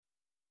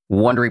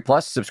Wondery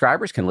Plus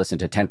subscribers can listen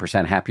to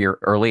 10% Happier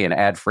early and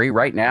ad-free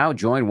right now.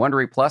 Join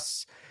Wondery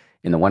Plus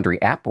in the Wondery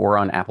app or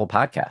on Apple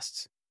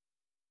Podcasts.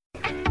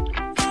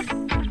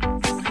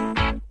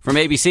 From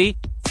ABC,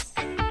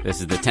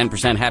 this is the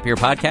 10% Happier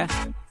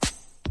podcast.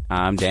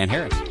 I'm Dan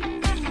Harris.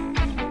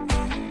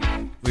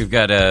 We've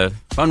got a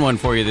fun one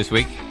for you this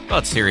week. Well,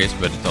 it's serious,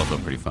 but it's also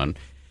pretty fun.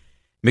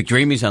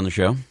 McDreamy's on the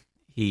show.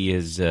 He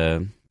is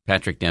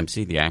Patrick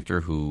Dempsey, the actor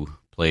who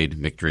played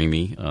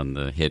McDreamy on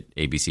the hit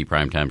ABC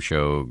primetime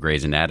show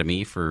Grey's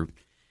Anatomy for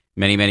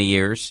many, many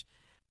years.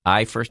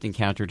 I first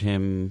encountered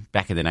him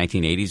back in the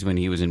 1980s when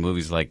he was in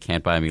movies like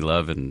Can't Buy Me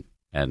Love and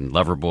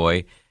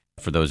Loverboy.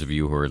 For those of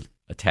you who are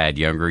a tad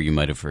younger, you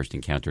might have first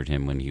encountered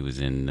him when he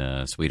was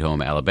in Sweet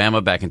Home Alabama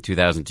back in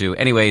 2002.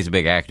 Anyway, he's a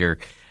big actor,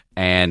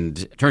 and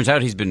it turns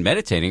out he's been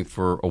meditating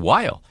for a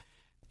while,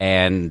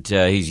 and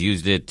he's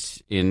used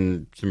it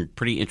in some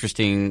pretty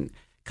interesting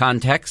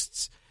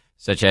contexts,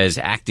 such as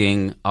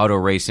acting, auto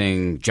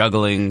racing,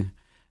 juggling,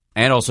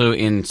 and also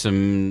in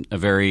some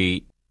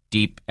very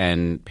deep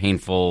and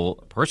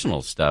painful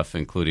personal stuff,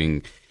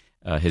 including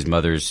his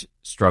mother's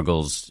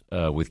struggles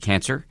with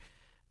cancer.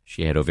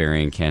 She had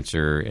ovarian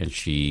cancer, and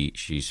she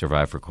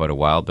survived for quite a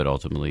while, but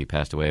ultimately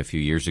passed away a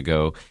few years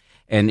ago.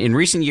 And in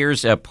recent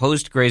years,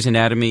 post Grey's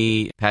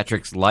Anatomy,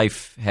 Patrick's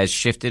life has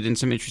shifted in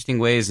some interesting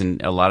ways,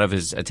 and a lot of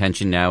his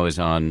attention now is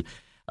on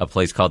a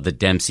place called the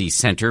Dempsey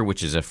Center,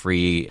 which is a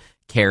free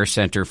care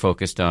center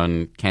focused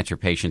on cancer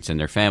patients and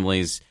their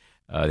families.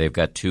 They've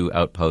got 2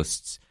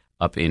 outposts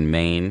up in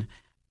Maine,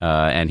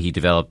 and he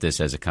developed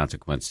this as a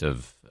consequence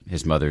of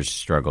his mother's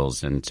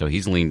struggles, and so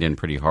he's leaned in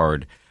pretty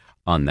hard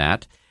on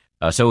that.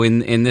 So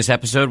in this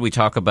episode, we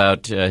talk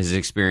about his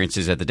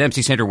experiences at the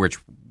Dempsey Center, which,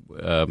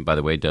 by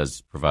the way, does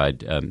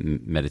provide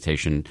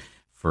meditation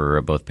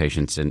for both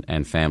patients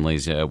and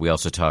families. We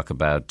also talk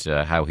about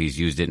how he's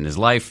used it in his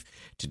life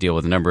to deal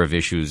with a number of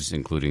issues,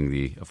 including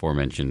the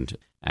aforementioned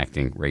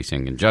acting,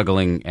 racing, and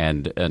juggling,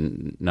 and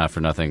not for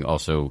nothing,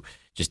 also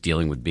just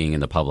dealing with being in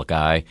the public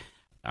eye.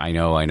 I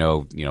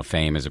know,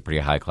 fame is a pretty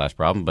high-class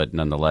problem, but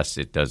nonetheless,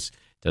 it does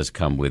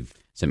come with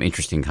some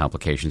interesting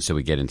complications, so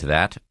we get into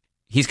that.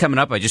 He's coming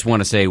up. I just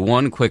want to say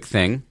one quick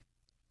thing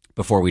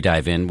before we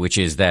dive in, which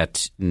is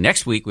that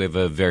next week we have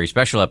a very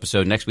special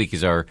episode. Next week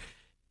is our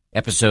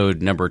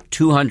episode number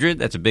 200.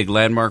 That's a big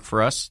landmark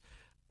for us,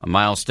 a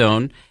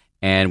milestone.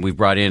 And we've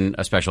brought in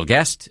a special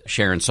guest,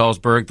 Sharon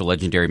Salzberg, the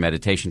legendary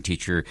meditation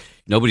teacher.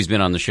 Nobody's been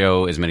on the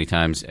show as many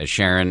times as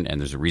Sharon, and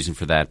there's a reason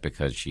for that,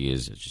 because she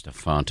is just a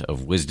font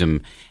of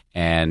wisdom.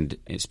 And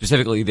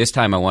specifically this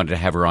time I wanted to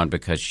have her on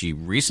because she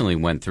very recently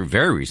went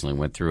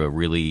through a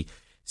really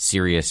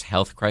serious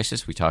health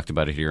crisis. We talked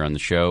about it here on the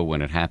show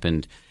when it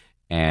happened,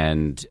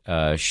 and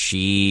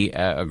she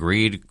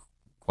agreed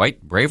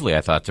quite bravely,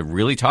 I thought, to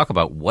really talk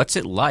about what's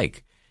it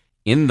like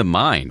in the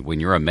mind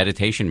when you're a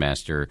meditation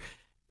master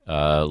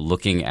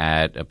looking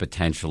at a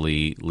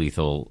potentially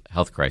lethal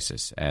health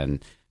crisis.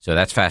 And so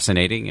that's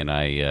fascinating, and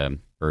I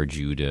urge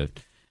you to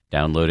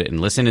download it and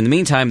listen. In the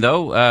meantime,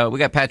 though, we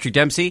got Patrick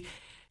Dempsey.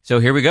 So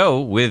here we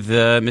go with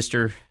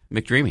Mr.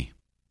 McDreamy.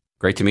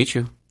 Great to meet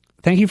you.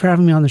 Thank you for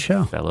having me on the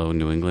show. Fellow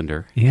New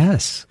Englander.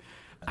 Yes.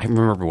 I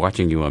remember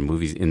watching you on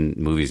movies in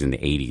the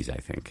 80s, I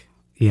think.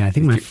 Yeah, I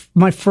think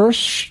my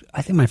first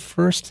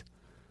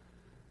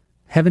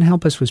Heaven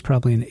Help Us was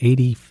probably in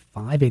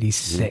 85,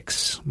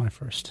 86, my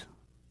first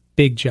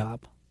big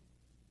job.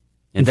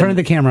 In front of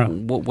the camera.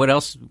 What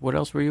else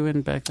were you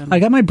in back then? I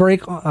got my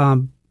break.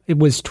 It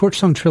was Torch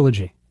Song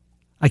Trilogy.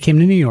 I came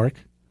to New York,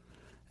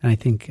 and I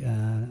think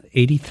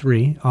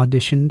 83,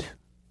 auditioned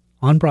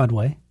on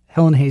Broadway,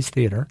 Helen Hayes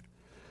Theater.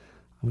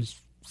 I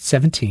was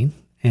 17,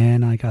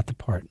 and I got the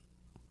part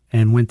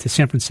and went to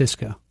San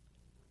Francisco.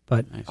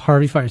 But nice.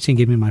 Harvey Fierstein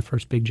gave me my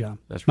first big job.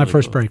 That's really my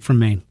first break from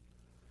Maine.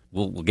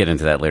 We'll get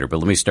into that later, but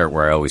let me start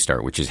where I always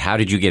start, which is how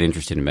did you get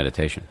interested in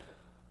meditation?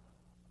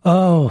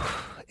 Oh,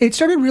 it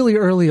started really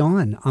early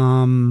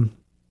on.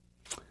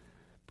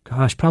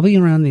 Probably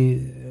around the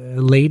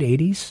late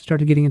 80s,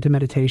 started getting into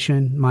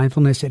meditation,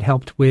 mindfulness. It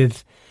helped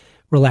with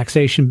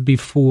relaxation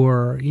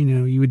before,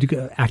 you would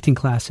do acting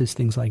classes,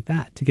 things like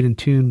that, to get in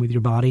tune with your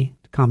body,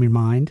 to calm your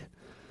mind.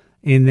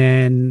 And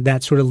then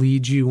that sort of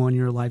leads you on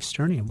your life's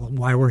journey of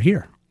why we're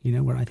here.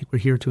 Where I think we're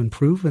here to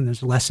improve, and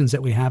there's lessons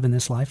that we have in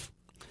this life,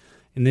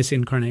 in this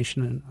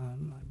incarnation. And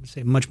I would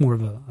say much more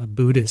of a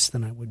Buddhist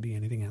than I would be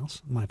anything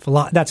else.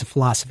 That's a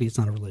philosophy. It's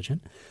not a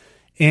religion.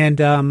 And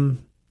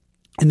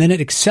then it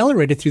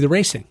accelerated through the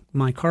racing,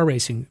 my car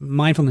racing.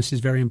 Mindfulness is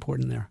very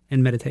important there,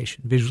 and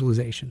meditation,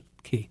 visualization,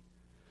 key.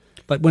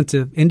 But went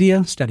to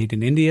India, studied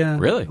in India.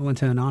 Really? I went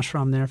to an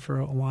ashram there for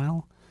a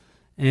while,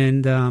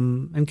 and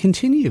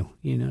continue,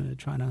 to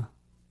try to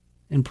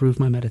improve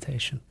my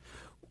meditation.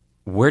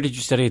 Where did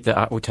you study at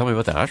tell me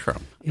about the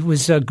ashram. It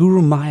was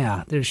Guru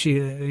Maya. There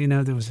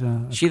there was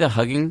she the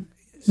hugging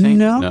saint?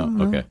 No.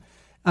 Okay.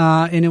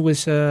 And it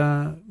was,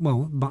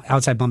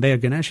 outside Bombay,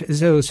 Ganesh.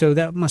 So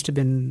that must have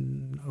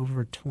been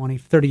over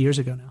 30 years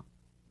ago now.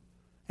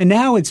 And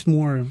now it's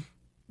more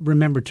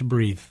remember to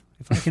breathe.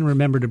 If I can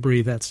remember to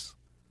breathe, that's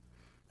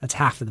That's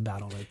half of the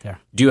battle right there.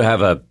 Do you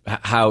have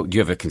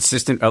a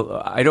consistent?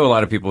 I know a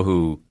lot of people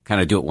who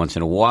kind of do it once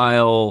in a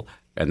while,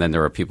 and then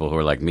there are people who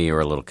are like me, who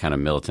are a little kind of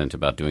militant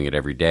about doing it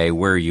every day.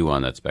 Where are you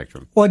on that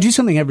spectrum? Well, I do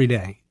something every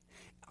day.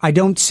 I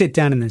don't sit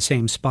down in the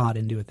same spot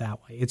and do it that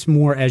way. It's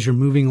more as you're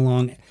moving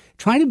along,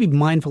 trying to be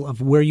mindful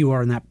of where you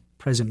are in that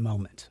present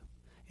moment.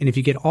 And if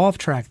you get off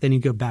track, then you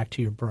go back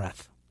to your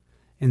breath.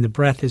 And the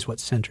breath is what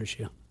centers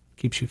you,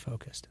 keeps you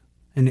focused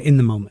and in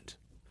the moment.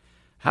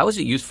 How is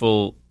it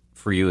useful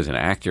for you as an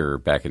actor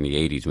back in the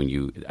 80s when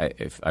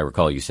if I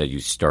recall, you said you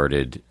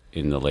started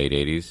in the late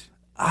 80s?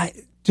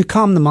 To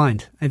calm the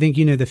mind. I think,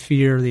 the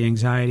fear, the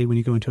anxiety when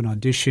you go into an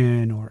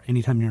audition or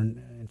anytime you're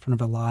in front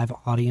of a live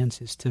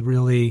audience is to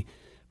really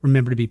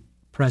remember to be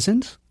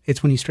present.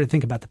 It's when you start to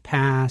think about the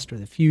past or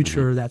the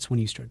future, that's when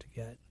you start to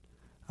get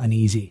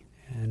uneasy.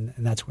 And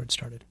that's where it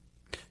started.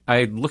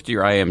 I looked at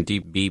your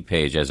IMDb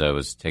page as I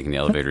was taking the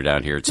elevator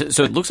down here.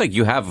 So it looks like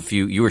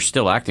you are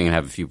still acting and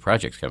have a few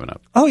projects coming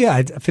up. Oh, yeah.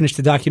 I finished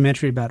a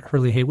documentary about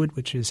Hurley Haywood,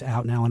 which is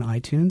out now on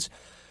iTunes.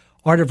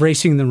 Art of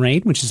Racing in the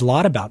Rain, which is a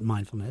lot about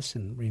mindfulness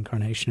and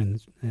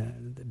reincarnation,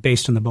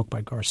 based on the book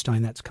by Garth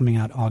Stein. That's coming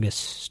out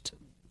August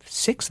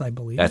 6th, I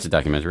believe. That's a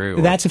documentary?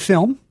 That's a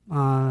film.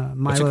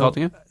 What's it called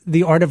again?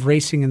 The Art of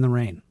Racing in the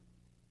Rain,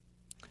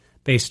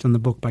 based on the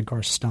book by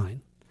Garth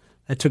Stein.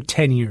 That took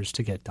 10 years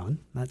to get done.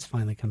 That's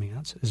finally coming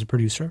out as a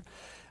producer.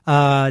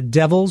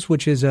 Devils,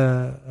 which is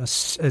a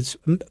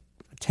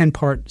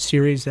 10-part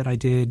series that I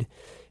did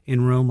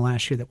in Rome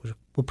last year that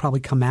will probably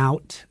come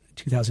out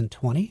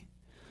 2020.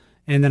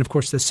 And then, of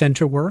course, the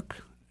center work.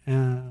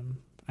 I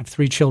have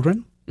 3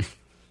 children.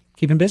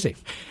 Keep them busy.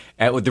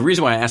 The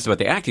reason why I asked about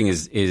the acting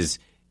is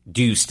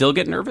do you still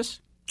get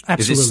nervous?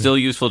 Absolutely. Is it still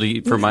useful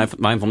for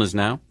mindfulness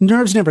now?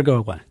 Nerves never go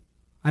away.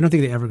 I don't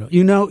think they ever go.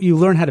 You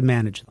learn how to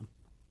manage them.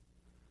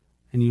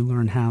 And you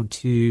learn how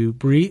to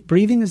breathe.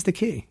 Breathing is the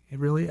key.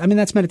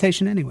 That's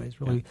meditation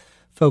anyways, really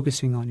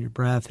focusing on your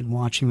breath and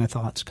watching the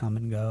thoughts come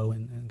and go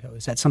and go.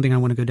 Is that something I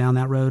want to go down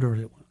that road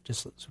or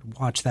just sort of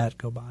watch that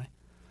go by?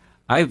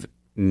 I've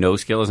no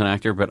skill as an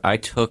actor, but I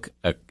took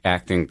an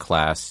acting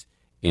class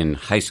in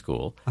high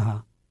school,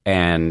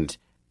 and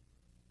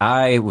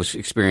I was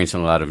experiencing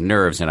a lot of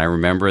nerves. And I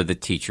remember the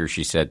teacher,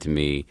 she said to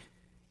me,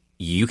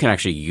 you can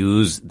actually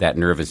use that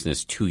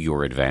nervousness to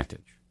your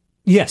advantage.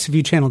 Yes, if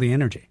you channel the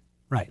energy.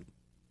 Right.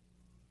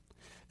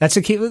 That's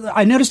the key.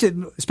 I noticed it,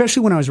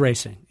 especially when I was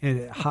racing.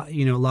 A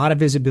lot of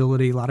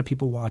visibility, a lot of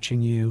people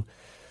watching you.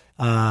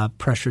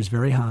 Pressure is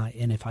very high.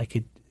 And if I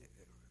could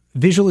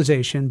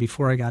visualization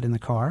before I got in the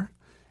car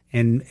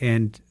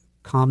and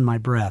calm my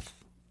breath,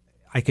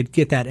 I could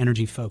get that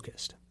energy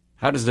focused.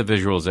 How does the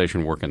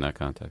visualization work in that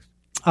context?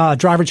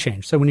 Driver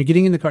change. So when you're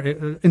getting in the car,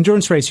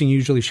 endurance racing, you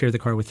usually share the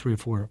car with 3 or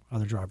 4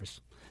 other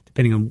drivers,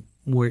 depending on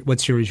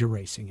what series you're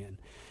racing in.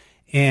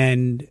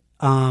 And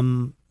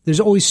there's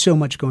always so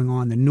much going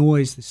on, the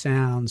noise, the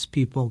sounds,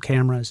 people,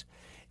 cameras,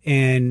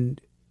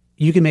 and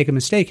you can make a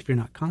mistake if you're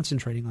not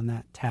concentrating on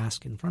that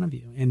task in front of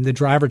you. And the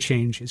driver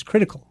change is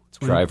critical.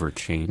 Driver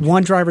change.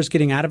 One driver's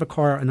getting out of a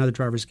car, another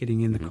driver's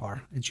getting in the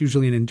car. It's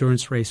usually an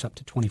endurance race up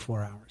to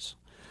 24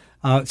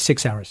 hours,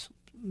 6 hours,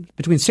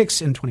 between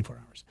 6 and 24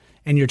 hours.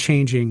 And you're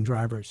changing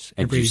drivers.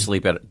 And do you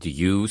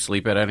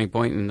sleep at any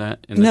point in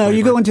that? No,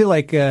 you go into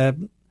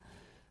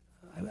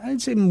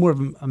I'd say more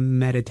of a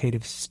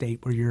meditative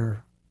state where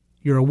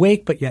you're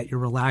awake, but yet you're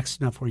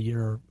relaxed enough where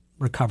you're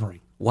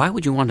recovering. Why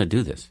would you want to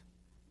do this?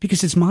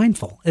 Because it's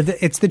mindful.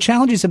 It's the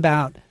challenge is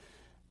about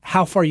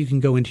how far you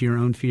can go into your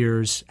own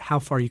fears, how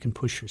far you can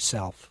push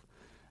yourself.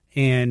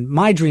 And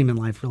my dream in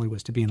life really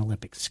was to be an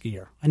Olympic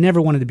skier. I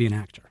never wanted to be an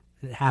actor.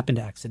 It happened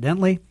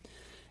accidentally.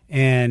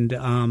 And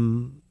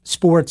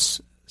sports,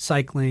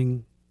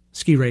 cycling,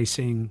 ski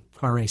racing,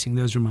 car racing,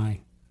 those are my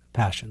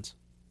passions.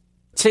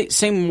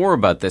 Say more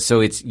about this.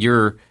 So it's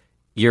you're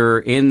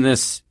in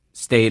this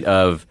state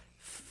of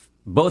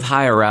both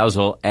high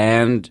arousal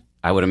and,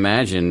 I would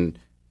imagine,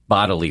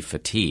 bodily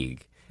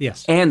fatigue.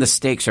 Yes. And the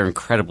stakes are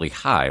incredibly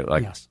high,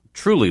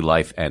 truly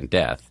life and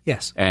death.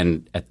 Yes.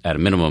 And at a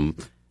minimum,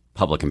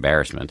 public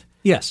embarrassment.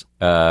 Yes.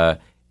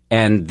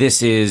 And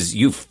this is,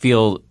 you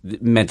feel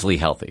mentally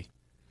healthy.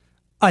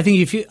 I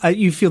think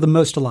you feel the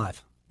most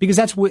alive because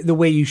that's the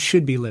way you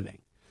should be living,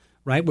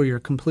 right? Where you're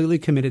completely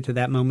committed to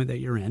that moment that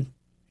you're in.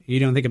 You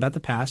don't think about the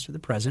past or the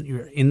present.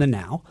 You're in the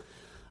now,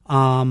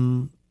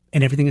 and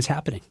everything is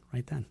happening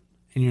right then.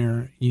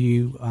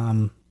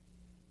 And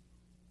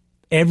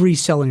every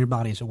cell in your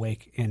body is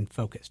awake and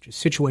focused. Your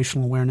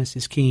situational awareness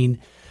is keen.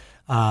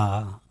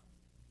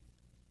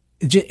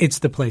 It's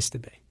the place to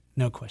be,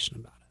 no question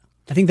about it.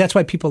 I think that's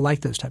why people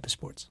like those type of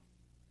sports.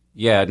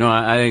 Yeah, no,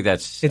 I think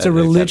it's a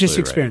religious right.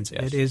 experience.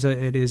 Yes.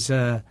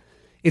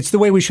 It's the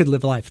way we should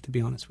live life. To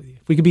be honest with you,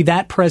 if we could be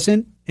that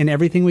present in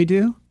everything we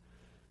do,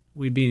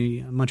 we'd be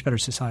a much better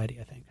society,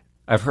 I think.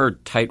 I've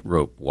heard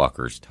tightrope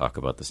walkers talk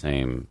about the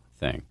same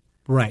thing.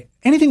 Right.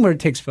 Anything where it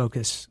takes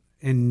focus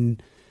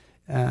and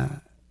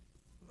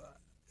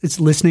it's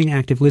listening,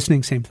 active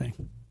listening, same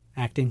thing.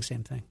 Acting,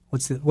 same thing.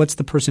 What's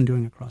the person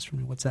doing across from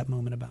me? What's that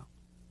moment about?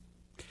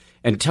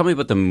 And tell me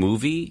about the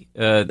movie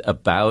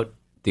about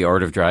the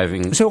art of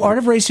driving. So Art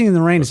of Racing in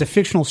the Rain is a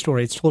fictional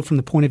story. It's told from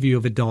the point of view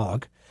of a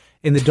dog.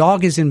 And the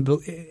dog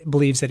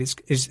believes that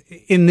is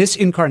in this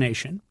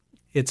incarnation,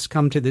 it's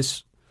come to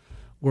this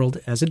world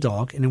as a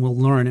dog, and it will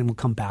learn and will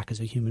come back as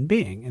a human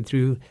being. And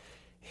through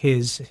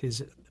his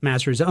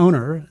master, his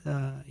owner,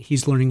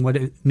 he's learning what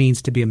it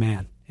means to be a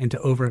man and to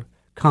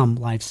overcome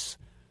life's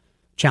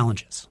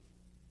challenges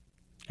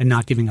and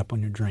not giving up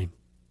on your dream.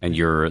 And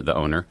you're the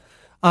owner?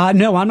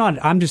 No, I'm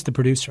not. I'm just the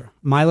producer.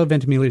 Milo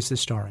Ventimiglia is the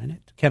star in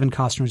it. Kevin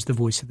Costner is the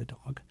voice of the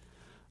dog.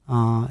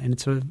 And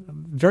it's a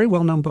very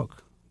well-known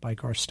book by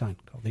Garth Stein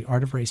called The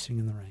Art of Racing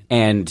in the Rain.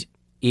 And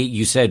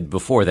you said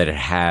before that it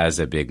has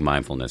a big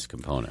mindfulness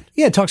component.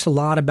 Yeah, it talks a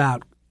lot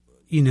about,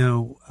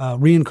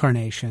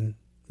 reincarnation,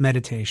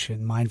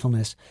 meditation,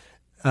 mindfulness.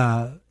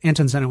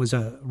 Anton Senna was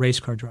a race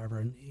car driver,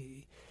 and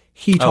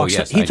he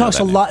talks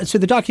a lot. So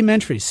the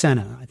documentary,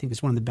 Senna, I think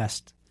is one of the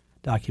best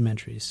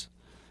documentaries,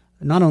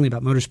 not only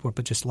about motorsport,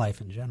 but just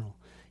life in general.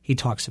 He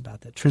talks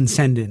about the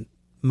transcendent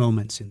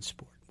moments in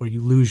sport where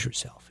you lose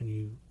yourself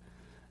and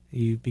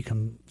you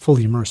become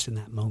fully immersed in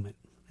that moment.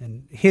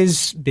 And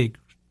his big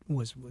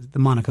was the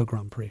Monaco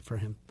Grand Prix for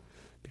him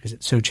because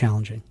it's so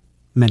challenging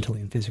mentally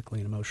and physically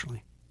and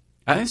emotionally.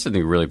 I think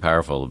something really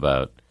powerful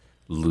about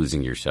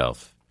losing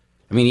yourself.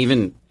 I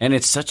mean, and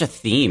it's such a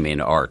theme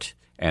in art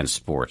and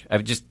sport. I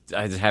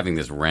was having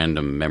this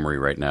random memory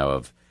right now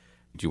of,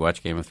 did you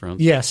watch Game of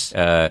Thrones? Yes.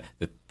 The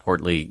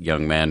portly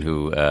young man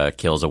who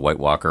kills a White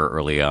Walker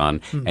early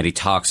on, and he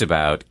talks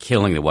about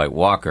killing the White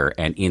Walker,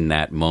 and in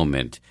that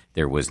moment,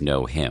 there was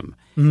no him.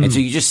 And so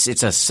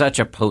it's such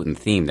a potent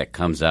theme that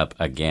comes up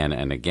again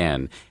and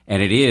again.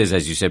 And it is,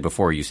 as you said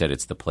before,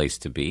 it's the place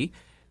to be.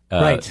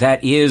 Right.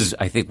 That is,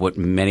 I think, what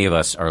many of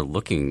us are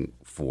looking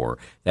for,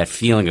 that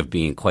feeling of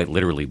being quite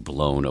literally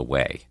blown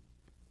away.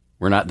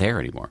 We're not there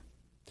anymore.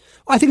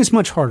 I think it's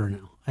much harder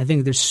now. I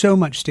think there's so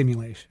much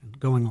stimulation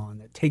going on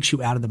that takes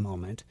you out of the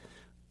moment.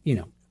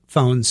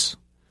 Phones.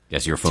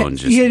 Yes, your phone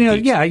just... you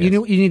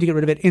need to get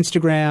rid of it.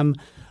 Instagram,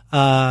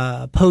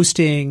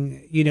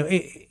 posting,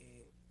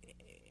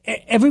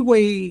 every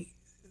way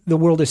the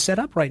world is set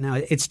up right now,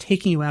 it's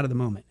taking you out of the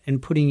moment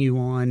and putting you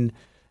on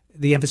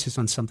the emphasis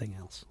on something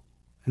else.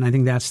 And I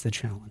think that's the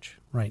challenge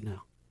right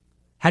now.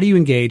 How do you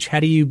engage? How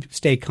do you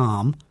stay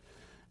calm?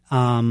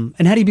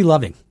 And how do you be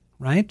loving,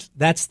 right?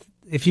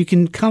 If you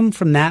can come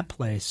from that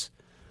place,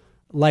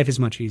 life is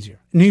much easier.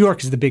 New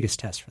York is the biggest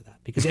test for that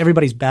because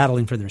everybody's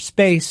battling for their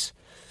space.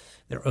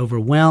 They're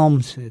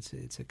overwhelmed.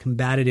 It's a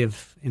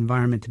combative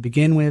environment to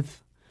begin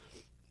with.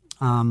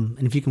 And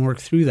if you can work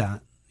through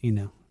that,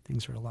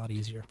 things are a lot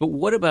easier. But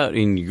what about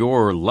in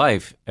your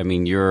life? I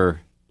mean,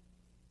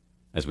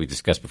 as we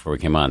discussed before we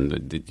came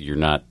on, you're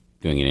not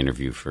doing an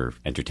interview for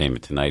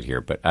Entertainment Tonight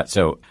here. But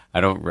so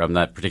I'm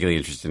not particularly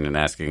interested in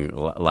asking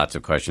lots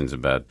of questions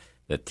about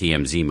that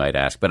TMZ might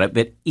ask. But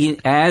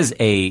as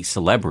a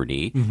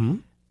celebrity,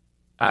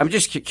 I'm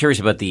just curious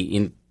about the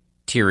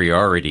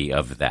interiority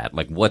of that.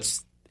 Like,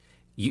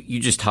 you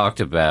just talked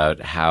about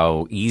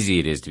how easy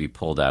it is to be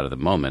pulled out of the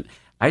moment.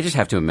 I just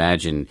have to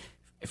imagine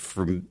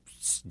for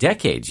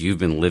decades you've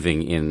been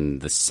living in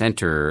the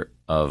center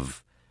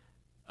of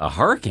a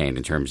hurricane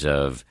in terms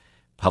of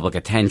public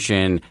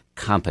attention,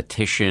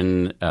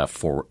 competition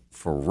for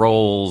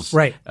roles.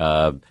 Right.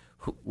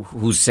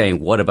 Who's saying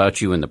what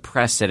about you in the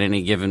press at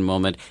any given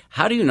moment?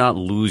 How do you not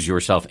lose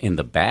yourself in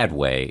the bad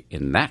way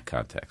in that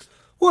context?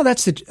 Well,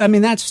 that's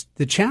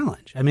the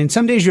challenge. I mean,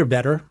 some days you're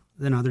better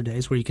than other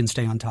days where you can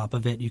stay on top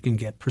of it. You can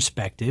get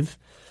perspective.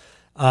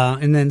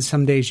 And then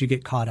some days you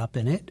get caught up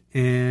in it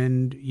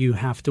and you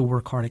have to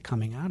work hard at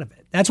coming out of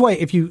it. That's why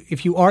if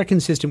you are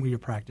consistent with your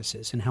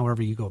practices and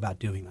however you go about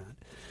doing that,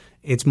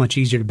 it's much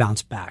easier to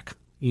bounce back,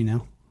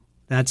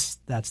 That's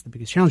the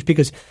biggest challenge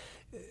because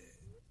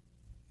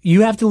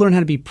you have to learn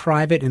how to be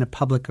private in a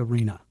public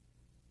arena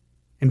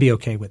and be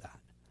okay with that.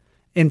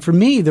 And for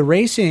me, the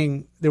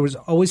racing, there was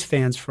always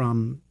fans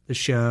from the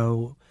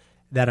show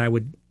that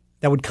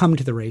would come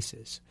to the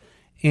races.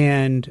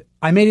 And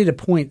I made it a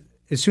point,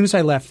 as soon as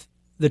I left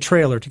the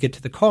trailer to get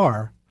to the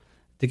car,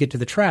 to get to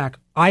the track,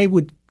 I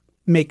would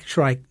make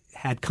sure I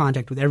had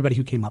contact with everybody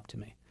who came up to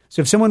me.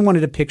 So if someone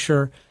wanted a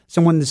picture,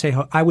 someone to say,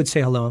 I would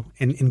say hello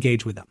and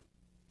engage with them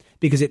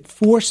because it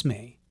forced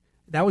me.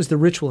 That was the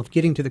ritual of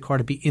getting to the car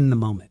to be in the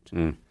moment.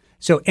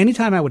 So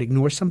anytime I would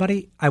ignore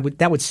somebody,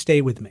 that would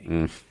stay with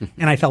me.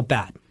 And I felt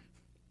bad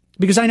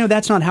because I know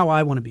that's not how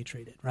I want to be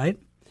treated, right?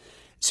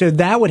 So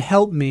that would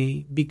help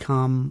me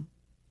become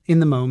in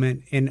the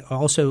moment and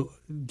also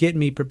get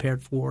me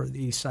prepared for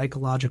the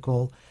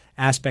psychological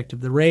aspect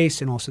of the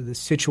race and also the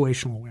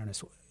situational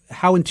awareness.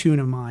 How in tune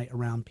am I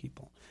around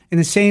people? And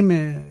the same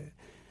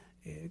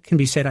can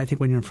be said, I think,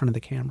 when you're in front of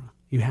the camera.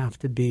 You have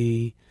to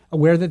be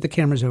aware that the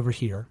camera's over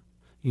here.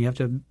 You have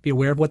to be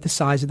aware of what the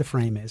size of the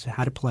frame is,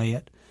 how to play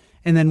it,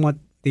 and then what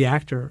the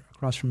actor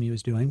across from you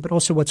is doing, but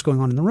also what's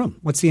going on in the room.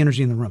 What's the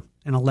energy in the room?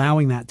 And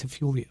allowing that to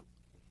fuel you.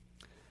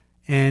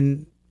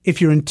 And if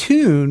you're in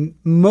tune,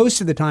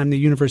 most of the time the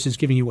universe is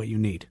giving you what you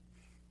need.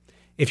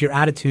 If you're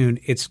out of tune,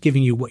 it's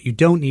giving you what you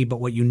don't need,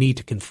 but what you need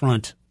to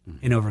confront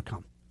and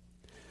overcome.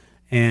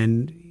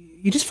 And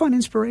you just find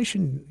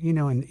inspiration,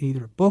 in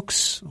either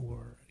books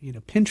or,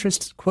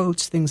 Pinterest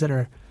quotes, things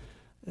that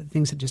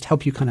just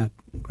help you kind of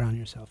ground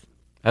yourself.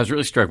 I was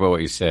really struck by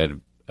what you said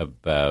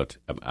about,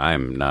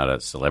 I'm not a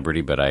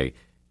celebrity, but I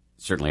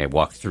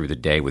walk through the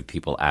day with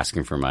people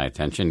asking for my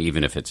attention,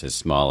 even if it's as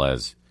small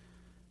as,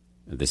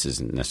 this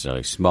isn't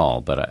necessarily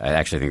small, but I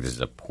actually think this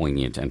is a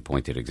poignant and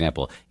pointed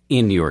example.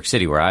 In New York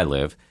City, where I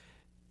live,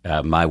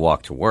 my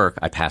walk to work,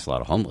 I pass a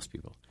lot of homeless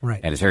people. Right.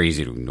 And it's very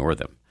easy to ignore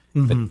them.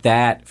 But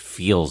that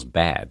feels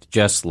bad,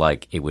 just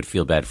like it would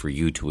feel bad for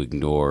you to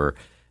ignore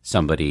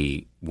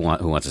somebody who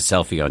wants a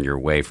selfie on your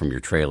way from your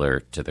trailer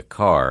to the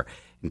car.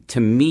 To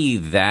me,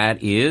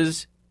 that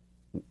is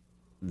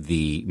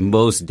the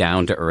most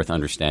down-to-earth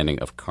understanding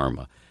of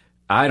karma.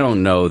 I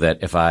don't know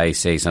that if I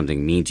say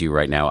something mean to you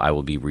right now, I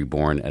will be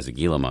reborn as a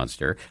Gila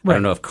monster. Right. I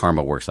don't know if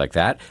karma works like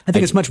that. I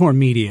think it's much more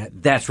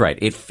immediate. That's right.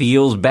 It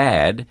feels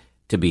bad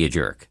to be a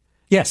jerk.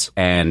 Yes.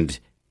 And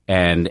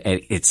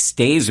it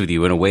stays with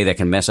you in a way that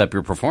can mess up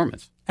your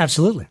performance.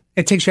 Absolutely.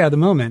 It takes you out of the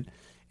moment.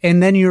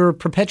 And then you're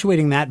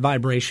perpetuating that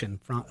vibration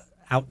from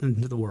out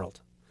into the world.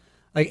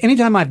 Like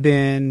anytime I've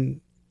been,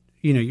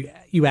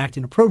 you act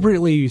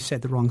inappropriately, you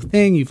said the wrong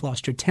thing, you've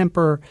lost your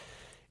temper,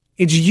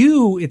 it's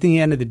you at the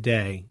end of the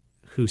day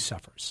who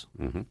suffers.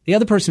 Mm-hmm. The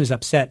other person is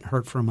upset and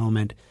hurt for a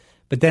moment,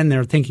 but then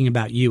they're thinking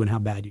about you and how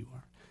bad you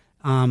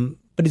are.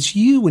 But it's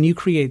you when you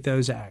create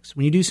those acts,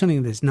 when you do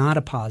something that's not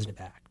a positive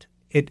act,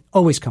 it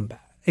always comes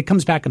back. It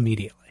comes back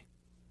immediately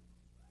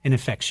and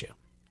affects you.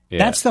 Yeah.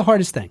 That's the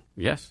hardest thing.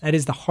 Yes. That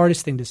is the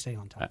hardest thing to stay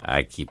on top of.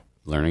 I keep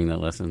learning that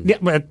lesson. Yeah,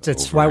 but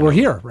that's why we're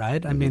here,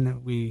 right? I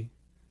mean,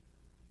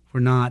 we're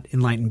not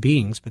enlightened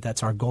beings, but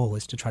that's our goal,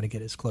 is to try to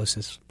get as close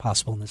as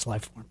possible in this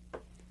life form.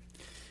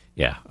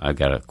 Yeah, I've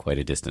got quite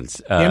a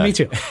distance. Yeah, me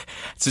too.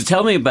 So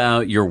tell me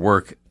about your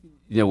work.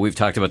 We've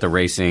talked about the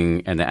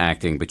racing and the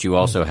acting, but you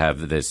also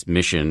have this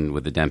mission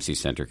with the Dempsey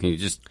Center. Can you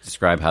just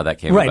describe how that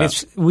came about?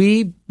 Right.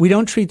 We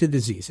don't treat the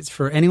disease. It's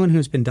for anyone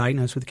who's been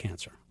diagnosed with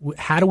cancer.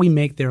 How do we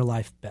make their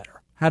life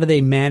better? How do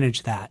they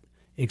manage that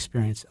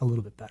experience a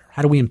little bit better?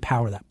 How do we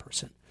empower that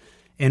person?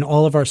 And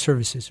all of our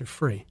services are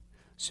free.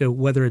 So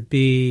whether it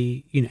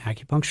be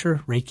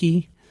acupuncture,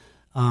 Reiki,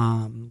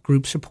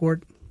 group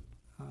support,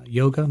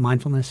 yoga,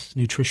 mindfulness,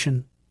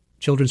 nutrition,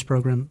 children's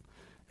program,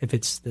 if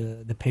it's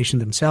the patient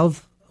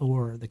themselves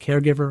or the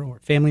caregiver or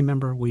family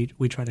member, we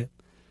try to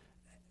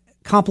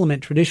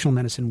complement traditional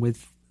medicine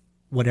with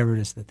whatever it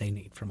is that they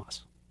need from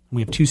us. And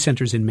we have 2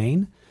 centers in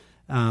Maine,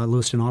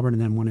 Lewiston, Auburn,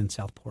 and then one in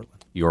South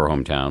Portland. Your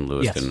hometown,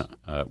 Lewiston.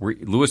 Yes.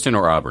 Lewiston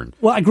or Auburn?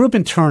 Well, I grew up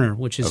in Turner,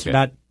 which is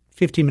about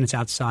 15 minutes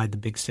outside the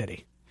big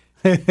city.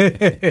 So and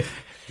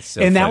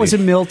funny. That was a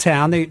mill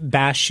town.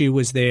 Bashu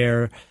was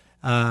there.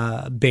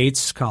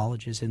 Bates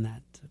College is in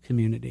that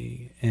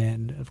community.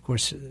 And, of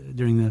course,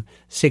 during the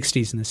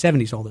 60s and the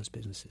 70s, all those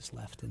businesses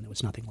left, and there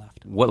was nothing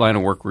left. What line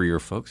of work were your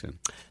folks in?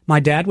 My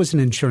dad was an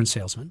insurance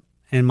salesman,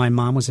 and my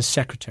mom was a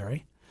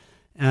secretary.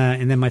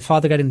 And then my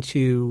father got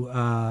into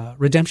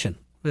redemption.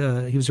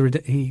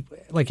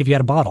 Like if you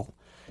had a bottle,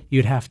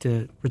 you'd have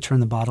to return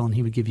the bottle, and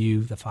he would give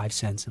you the 5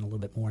 cents and a little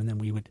bit more, and then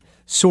we would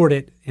sort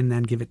it and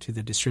then give it to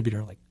the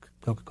distributor, like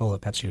Coca-Cola,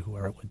 Pepsi,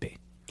 whoever it would be.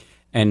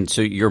 And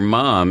so your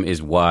mom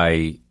is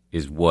what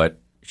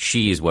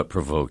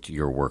provoked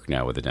your work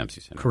now with the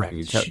Dempsey Center. Correct. Can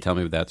you tell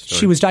me that story?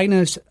 She was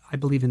diagnosed, I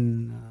believe,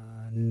 in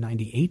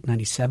 98,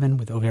 97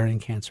 with ovarian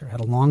cancer, had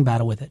a long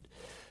battle with it.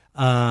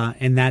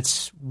 And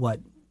that's what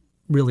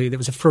really, that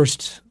was the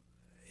first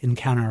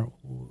encounter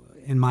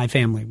in my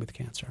family with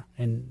cancer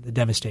and the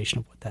devastation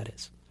of what that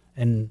is.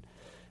 And,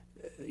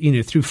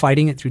 through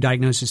fighting it, through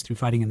diagnosis, through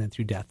fighting, and then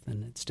through death,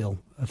 and it still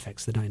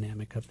affects the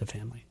dynamic of the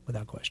family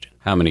without question.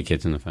 How many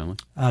kids in the family?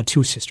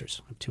 2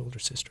 sisters. I have 2 older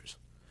sisters.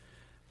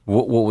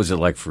 What was it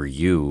like for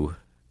you,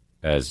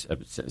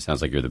 it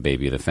sounds like you're the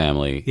baby of the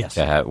family, yes,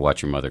 to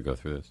watch your mother go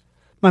through this?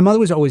 My mother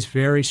was always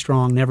very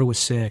strong, never was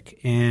sick,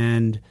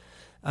 and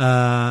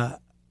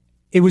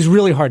it was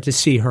really hard to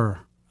see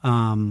her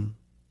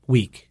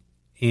weak,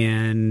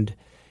 and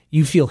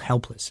you feel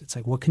helpless. It's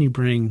like, what can you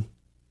bring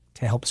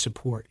to help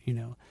support,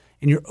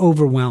 And you're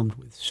overwhelmed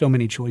with so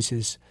many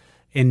choices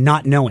and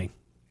not knowing,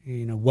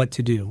 what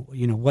to do.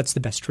 What's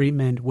the best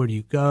treatment? Where do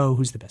you go?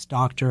 Who's the best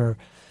doctor?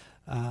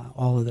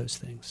 All of those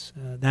things.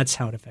 That's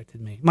how it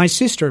affected me. My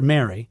sister,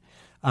 Mary,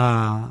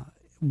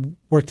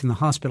 worked in the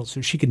hospital,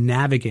 so she could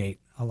navigate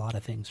a lot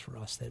of things for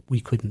us that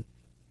we couldn't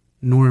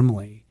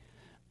normally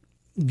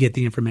get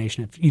the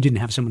information if you didn't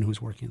have someone who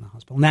was working in the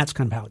hospital. And that's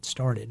kind of how it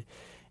started.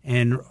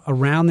 And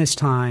around this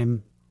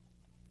time,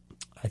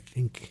 I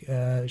think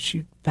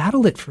she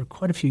battled it for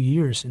quite a few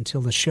years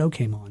until the show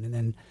came on. And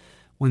then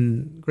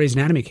when Grey's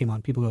Anatomy came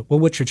on, people go, well,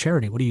 what's your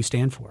charity? What do you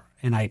stand for?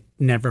 And I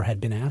never had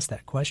been asked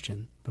that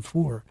question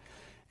before.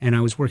 And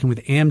I was working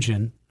with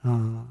Amgen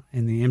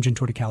in the Amgen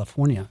Tour de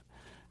California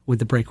with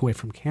the Breakaway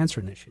from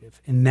Cancer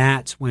initiative. And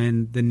that's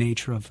when the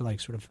nature of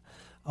sort of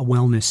a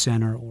wellness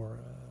center or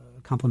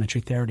a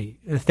complementary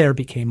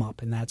therapy came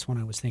up, and that's when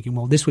I was thinking,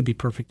 well, this would be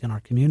perfect in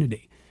our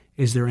community.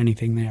 Is there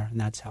anything there? And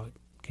that's how it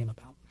came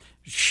about.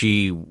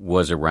 She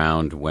was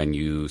around when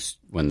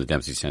the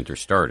Dempsey Center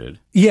started.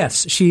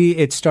 Yes,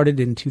 it started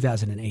in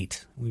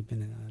 2008. We've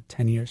been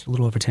 10 years, a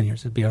little over 10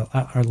 years. It'd be our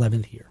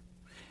 11th year.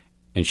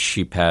 And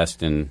she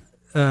passed in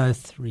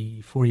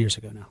 4 years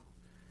ago now,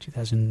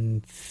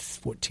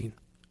 2014.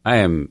 I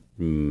am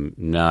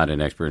not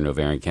an expert in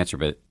ovarian cancer,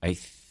 but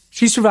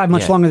she survived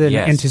much longer than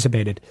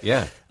anticipated.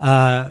 Yeah.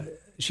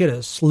 She had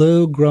a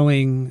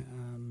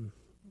slow-growing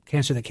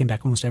cancer that came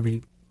back almost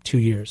every 2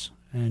 years,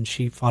 and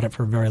she fought it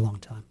for a very long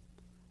time.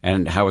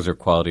 And how was her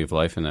quality of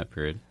life in that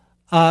period?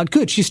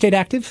 Good. She stayed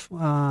active,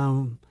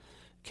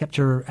 kept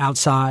her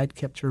outside,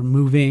 kept her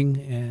moving,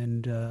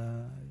 and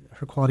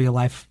her quality of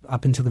life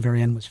up until the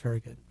very end was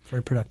very good,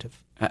 very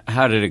productive.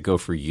 How did it go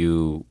for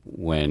you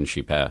when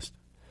she passed?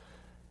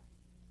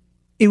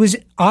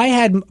 I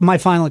had my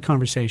final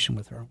conversation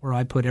with her where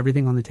I put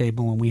everything on the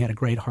table and we had a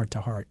great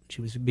heart-to-heart. She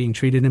was being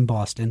treated in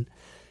Boston,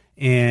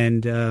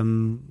 and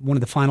one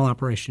of the final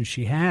operations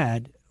she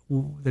had,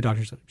 the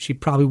doctor said, she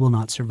probably will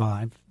not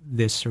survive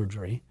this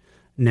surgery.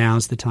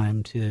 Now's the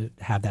time to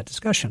have that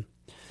discussion.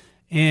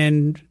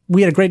 And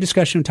we had a great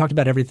discussion, talked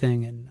about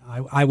everything, and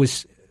I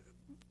was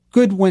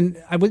good when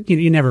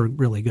you're never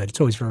really good.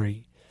 It's always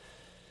very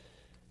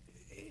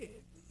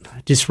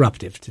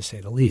disruptive, to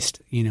say the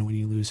least, when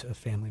you lose a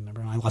family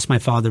member. I lost my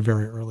father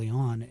very early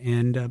on,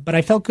 and but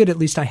I felt good. At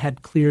least I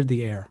had cleared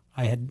the air.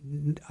 I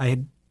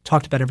had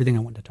talked about everything I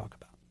wanted to talk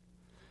about.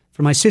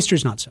 For my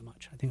sisters, not so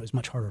much. I think it was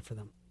much harder for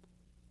them.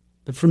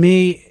 But for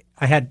me,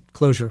 I had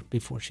closure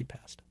before she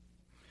passed.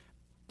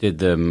 Did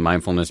the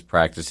mindfulness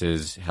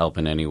practices help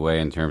in any way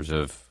in terms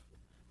of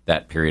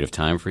that period of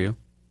time for you?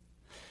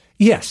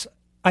 Yes,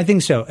 I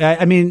think so.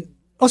 I mean,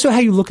 also how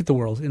you look at the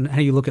world and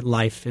how you look at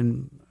life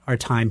and our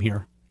time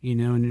here,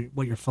 and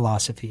what your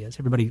philosophy is.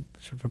 Everybody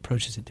sort of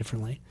approaches it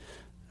differently.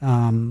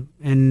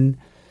 And,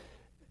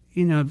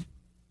 I've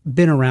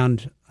been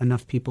around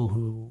enough people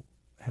who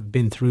have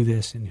been through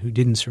this and who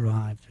didn't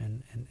survive,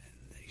 and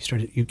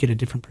you get a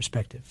different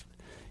perspective.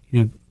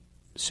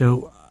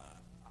 So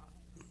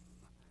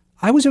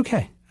I was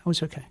okay.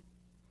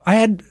 I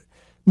had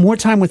more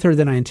time with her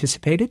than I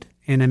anticipated,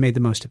 and I made the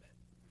most of it.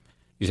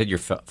 You said your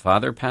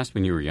father passed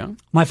when you were young?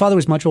 My father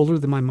was much older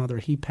than my mother.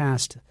 He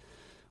passed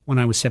when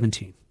I was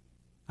 17.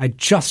 I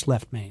just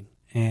left Maine,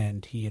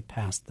 and he had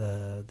passed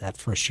that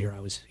first year I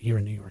was here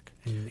in New York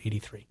in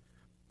 83.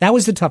 That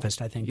was the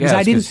toughest, I think. Yeah, I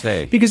was going to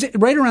say. Because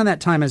right around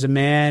that time as a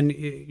man,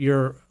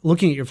 you're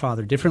looking at your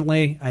father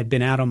differently. I'd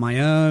been out on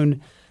my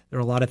own. There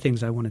were a lot of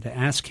things I wanted to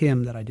ask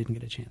him that I didn't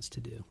get a chance to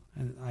do.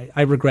 And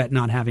I regret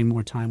not having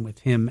more time with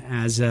him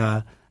as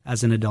an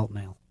adult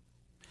male.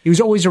 He was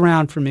always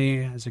around for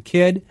me as a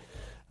kid.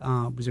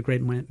 Was a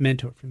great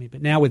mentor for me.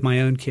 But now with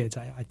my own kids,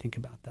 I think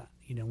about that.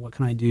 What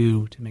can I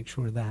do to make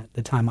sure that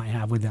the time I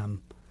have with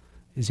them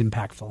is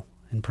impactful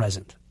and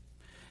present?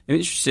 I'm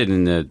interested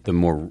in the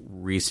more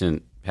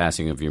recent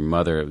passing of your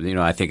mother.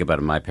 I think about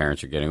it, my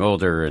parents are getting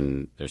older,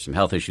 and there's some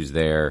health issues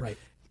there. Right.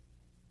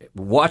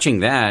 Watching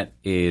that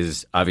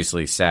is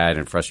obviously sad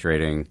and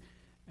frustrating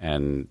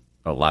and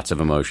lots of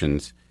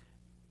emotions.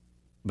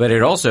 But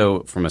it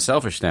also, from a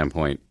selfish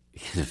standpoint,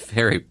 is a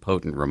very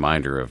potent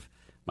reminder of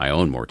my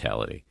own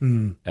mortality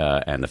and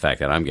the fact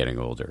that I'm getting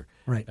older.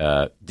 Right.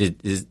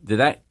 Did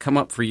that come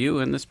up for you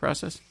in this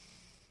process?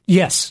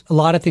 Yes, a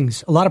lot of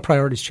things, a lot of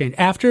priorities changed.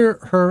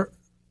 After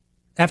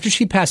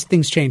she passed,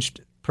 things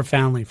changed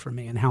profoundly for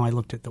me and how I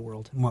looked at the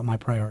world and what my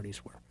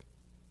priorities were.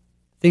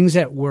 Things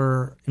that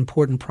were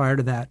important prior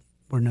to that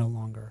were no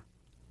longer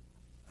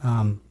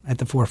at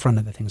the forefront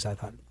of the things I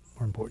thought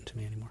were important to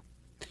me anymore.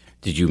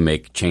 Did you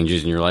make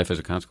changes in your life as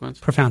a consequence?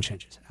 Profound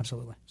changes,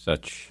 absolutely.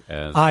 Such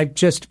as? I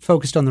just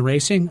focused on the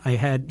racing.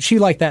 She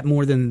liked that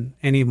more than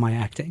any of my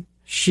acting.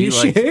 She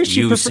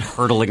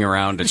hurtling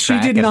around a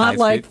track. She did not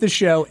like speed? the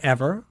show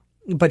ever,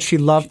 but she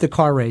loved the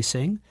car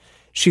racing.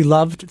 She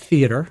loved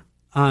theater.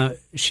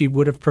 She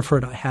would have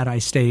preferred had I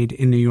stayed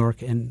in New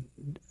York and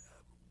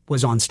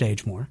was on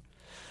stage more.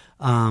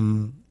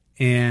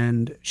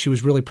 And she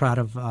was really proud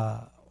of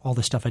all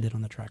the stuff I did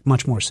on the track,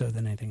 much more so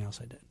than anything else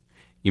I did.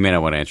 You may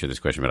not want to answer this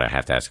question, but I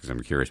have to ask because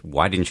I'm curious.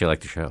 Why didn't she like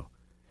the show?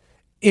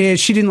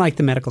 She didn't like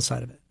the medical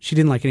side of it. She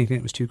didn't like anything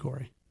that was too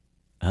gory.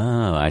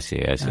 Oh, I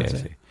see.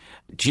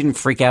 She didn't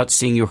freak out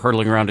seeing you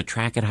hurtling around a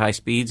track at high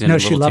speeds? No,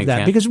 she loved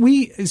that because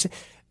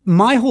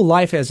my whole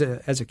life as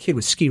a kid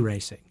was ski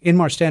racing.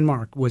 Inmar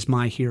Stenmark was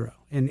my hero.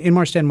 And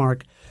Inmar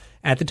Stenmark,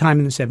 at the time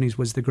in the 70s,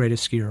 was the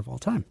greatest skier of all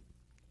time.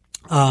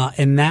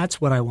 And that's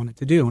what I wanted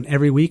to do. And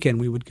every weekend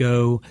we would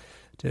go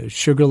to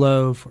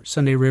Sugarloaf or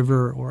Sunday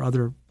River or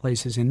other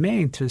places in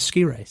Maine to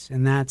ski race.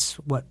 And that's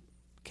what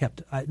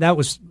that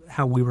was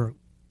how we were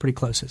pretty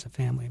close as a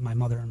family, my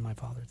mother and my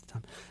father at the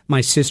time.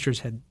 My sisters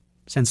had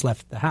since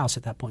left the house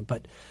at that point.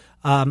 But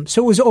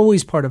so it was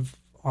always part of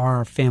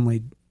our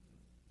family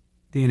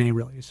DNA,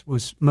 really. It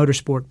was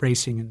motorsport,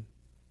 racing, and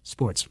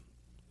sports.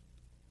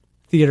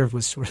 Theater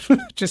was sort of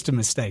just a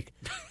mistake,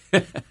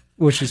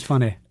 which is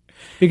funny.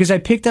 Because I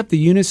picked up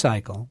the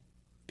unicycle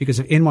because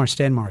of Inmar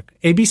Stenmark.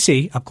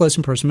 ABC, Up Close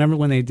and Personal. Remember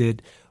when they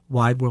did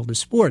Wide World of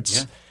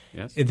Sports?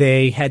 Yeah. Yes.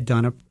 They had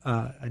done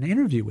an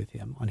interview with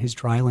him on his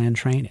dryland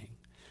training.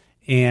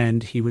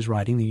 And he was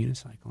riding the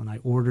unicycle. And I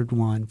ordered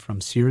one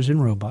from Sears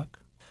and Roebuck.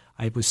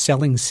 I was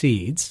selling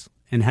seeds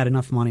and had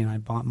enough money, and I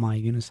bought my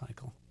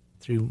unicycle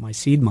through my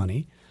seed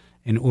money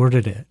and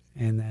ordered it,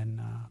 and then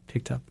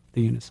picked up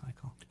the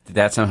unicycle. Did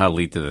that somehow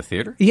lead to the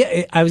theater?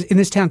 Yeah, I was in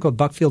this town called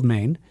Buckfield,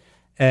 Maine,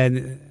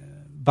 and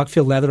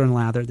Buckfield Leather and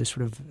Lather, this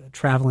sort of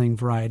traveling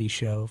variety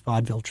show,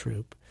 vaudeville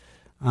troupe,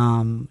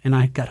 and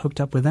I got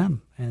hooked up with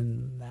them,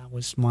 and that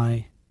was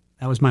my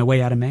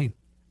way out of Maine.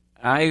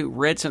 I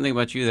read something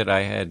about you that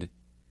I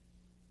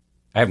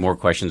have more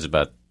questions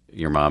about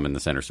your mom in the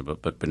center, so,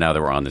 but now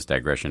that we're on this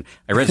digression,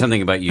 I read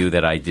something about you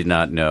that I did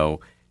not know.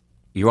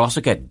 You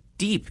also got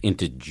deep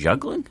into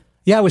juggling?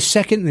 Yeah, I was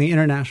second in the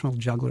International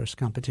Jugglers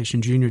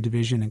Competition Junior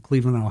Division in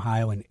Cleveland,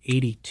 Ohio in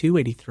 82,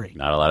 83.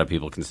 Not a lot of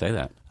people can say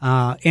that.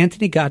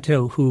 Anthony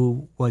Gatto,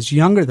 who was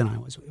younger than I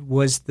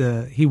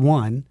he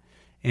won,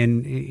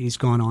 and he's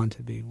gone on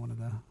to be one of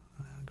the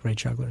great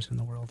jugglers in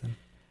the world. And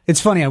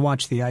it's funny, I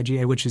watched the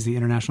IGA, which is the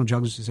International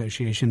Jugglers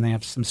Association. They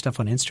have some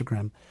stuff on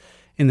Instagram.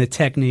 And the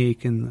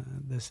technique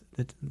and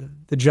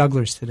the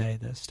jugglers today,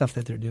 the stuff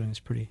that they're doing is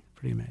pretty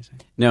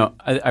amazing. Now,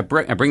 I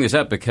bring this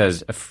up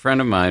because a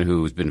friend of mine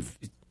who's been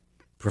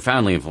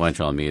profoundly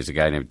influential on me is a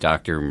guy named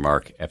Dr.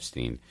 Mark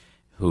Epstein,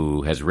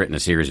 who has written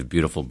a series of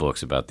beautiful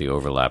books about the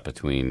overlap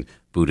between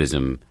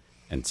Buddhism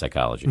and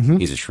psychology. Mm-hmm.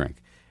 He's a shrink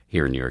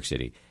here in New York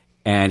City.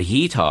 And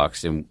he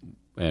talks, and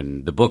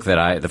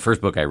the first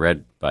book I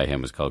read by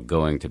him was called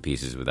Going to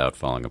Pieces Without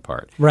Falling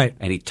Apart. Right.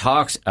 And he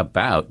talks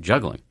about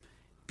juggling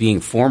being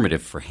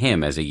formative for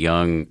him as a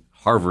young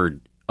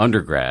Harvard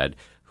undergrad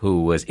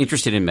who was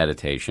interested in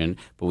meditation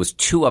but was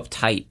too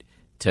uptight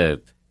to,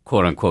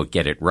 quote unquote,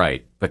 get it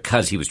right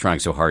because he was trying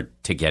so hard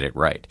to get it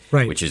right,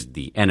 which is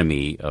the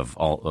enemy of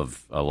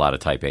a lot of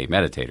type A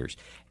meditators.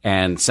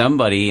 And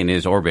somebody in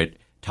his orbit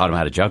taught him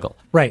how to juggle.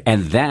 Right.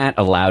 And that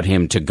allowed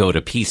him to go to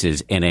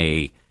pieces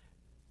and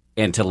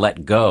to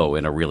let go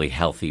in a really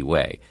healthy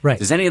way. Right.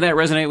 Does any of that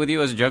resonate with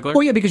you as a juggler?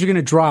 Well, yeah, because you're going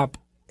to drop.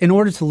 In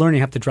order to learn,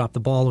 you have to drop the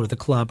ball or the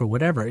club or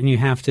whatever, and you're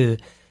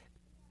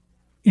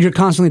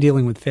constantly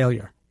dealing with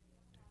failure.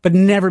 But it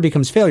never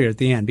becomes failure at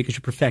the end because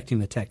you're perfecting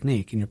the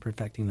technique and you're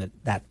perfecting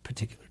that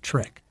particular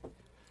trick.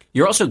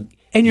 You're also...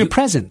 And you're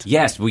present.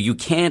 Yes. Well, you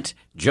can't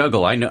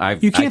juggle. I know.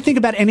 You can't think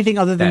about anything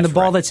other than the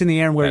ball right. that's in the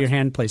air and where your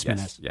hand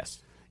placement is.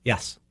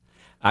 Yes.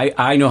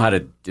 I know how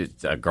to.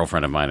 A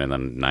girlfriend of mine in the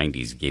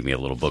 90s gave me a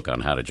little book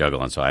on how to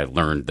juggle, and so I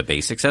learned the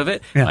basics of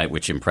it,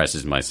 which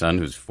impresses my son,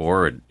 who's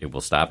 4. It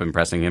will stop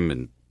impressing him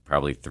in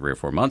probably 3 or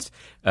 4 months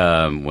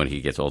when he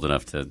gets old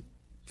enough to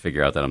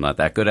figure out that I'm not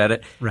that good at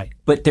it. Right.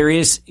 But there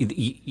is,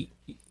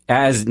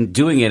 as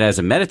doing it as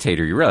a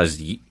meditator, you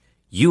realize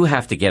you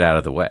have to get out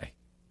of the way.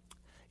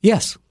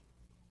 Yes.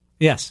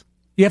 You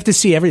have to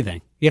see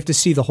everything. You have to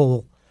see the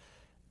whole,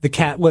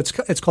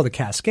 it's called a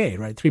cascade,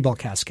 right? 3-ball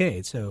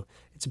cascade. So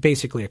it's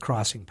basically a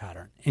crossing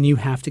pattern. And you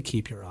have to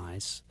keep your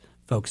eyes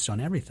focused on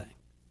everything.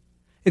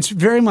 It's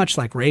very much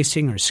like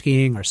racing or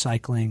skiing or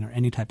cycling or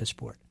any type of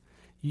sport.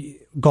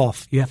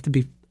 Golf, you have to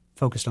be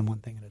focused on one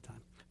thing at a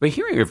time. But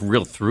hearing a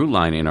real through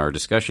line in our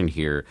discussion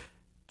here,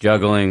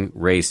 juggling,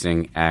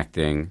 racing,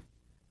 acting,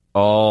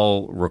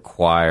 all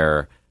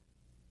require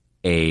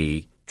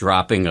a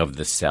dropping of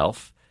the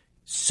self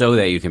so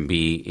that you can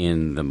be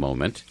in the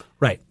moment.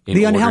 Right.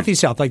 The unhealthy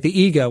self, like the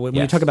ego. When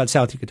you talk about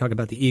self, you could talk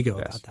about the ego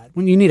about that.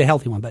 When you need a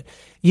healthy one. But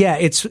yeah,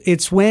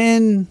 it's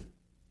when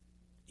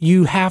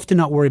you have to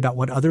not worry about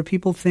what other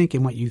people think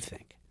and what you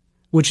think,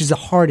 which is the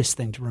hardest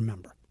thing to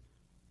remember.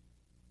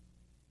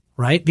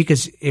 Right?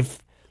 Because if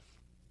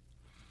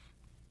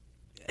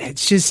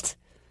it's just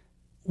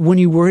when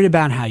you're worried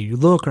about how you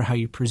look or how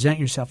you present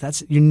yourself,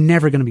 you're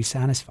never going to be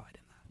satisfied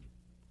in that.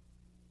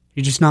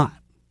 You're just not.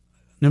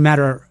 No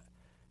matter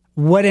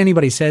what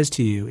anybody says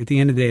to you, at the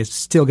end of the day, it's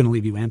still going to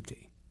leave you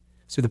empty.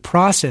 So the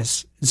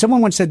process,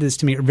 someone once said this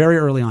to me very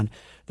early on,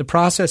 the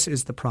process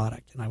is the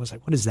product. And I was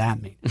like, what does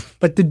that mean?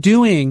 But the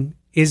doing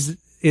is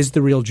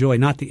the real joy,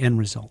 not the end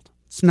result.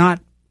 It's not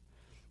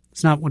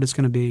what it's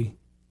going to be.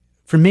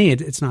 For me,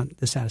 it's not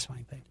the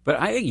satisfying thing.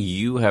 But I think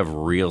you have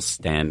real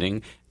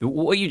standing.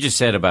 What you just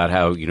said about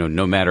how,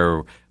 no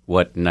matter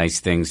what nice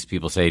things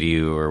people say to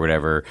you or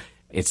whatever,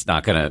 it's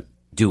not going to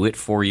do it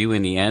for you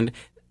in the end.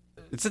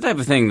 It's the type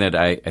of thing that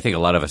I think a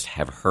lot of us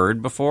have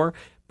heard before.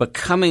 But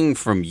coming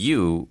from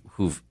you,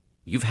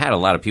 you've had a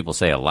lot of people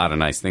say a lot of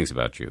nice things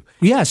about you.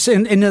 Yes,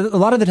 and a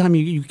lot of the time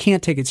you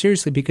can't take it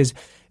seriously because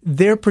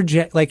they're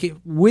like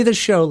with a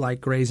show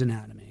like Grey's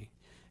Anatomy.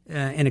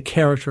 And a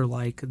character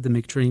like the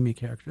McDreamy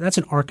character, that's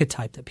an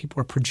archetype that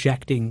people are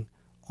projecting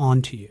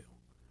onto you.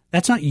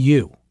 That's not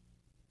you.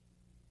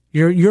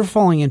 You're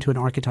falling into an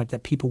archetype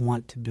that people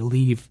want to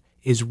believe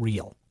is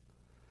real.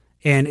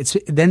 And it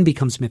then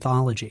becomes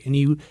mythology. And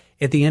you,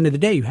 at the end of the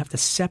day, you have to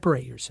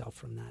separate yourself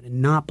from that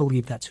and not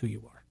believe that's who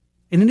you are.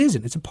 And it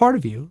isn't. It's a part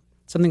of you,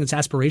 something that's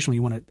aspirational.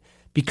 You want to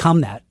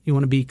become that. You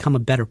want to become a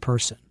better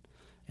person.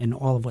 and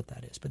all of what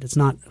that is. But it's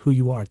not who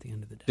you are at the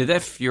end of the day. Did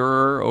that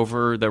furor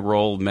over the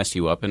role mess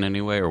you up in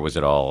any way, or was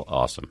it all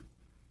awesome?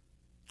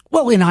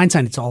 Well, in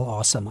hindsight, it's all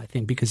awesome, I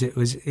think, because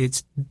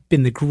it's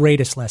been the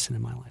greatest lesson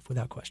in my life,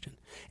 without question.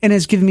 And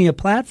has given me a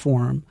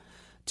platform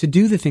to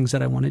do the things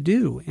that I want to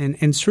do.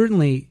 And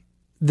certainly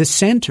the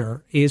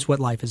center is what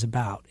life is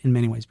about in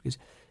many ways, because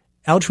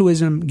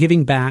altruism,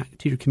 giving back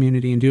to your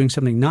community and doing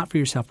something not for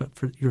yourself, but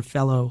for your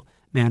fellow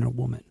man or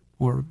woman,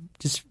 or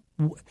just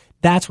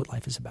that's what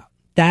life is about.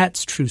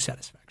 That's true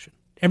satisfaction.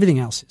 Everything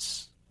else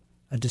is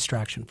a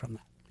distraction from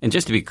that. And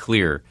just to be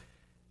clear,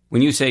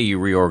 when you say you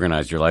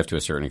reorganized your life to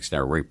a certain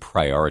extent or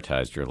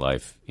reprioritized your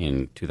life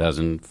in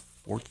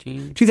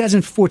 2014?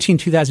 2014,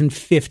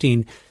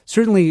 2015,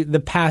 certainly the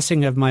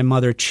passing of my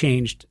mother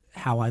changed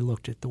how I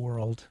looked at the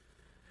world.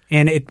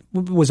 And it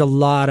was a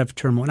lot of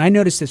turmoil. And I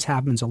notice this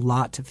happens a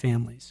lot to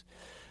families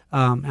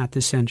at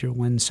the center.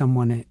 When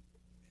someone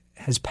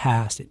has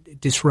passed, it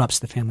disrupts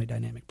the family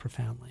dynamic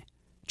profoundly,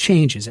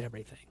 changes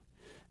everything.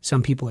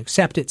 Some people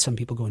accept it. Some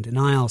people go in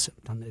denial.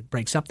 Sometimes it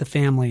breaks up the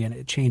family, and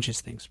it changes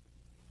things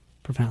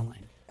profoundly.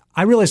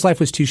 I realized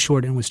life was too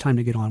short, and it was time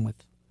to get on with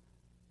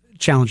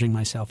challenging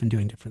myself and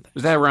doing different things.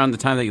 Was that around the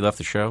time that you left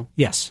the show?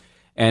 Yes.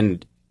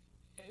 And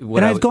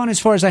I've gone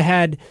as far as I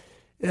had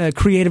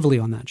creatively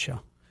on that show.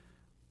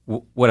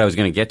 What I was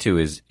going to get to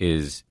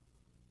is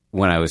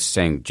when I was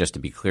saying, just to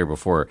be clear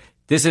before,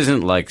 this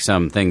isn't like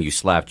something you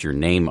slapped your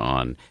name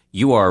on.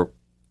 You are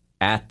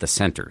at the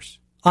centers.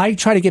 I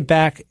try to get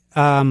back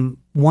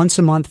once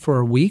a month for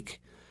a week.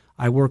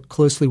 I work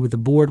closely with the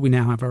board. We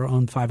now have our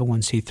own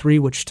 501c3,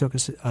 which took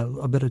us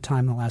a bit of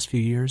time in the last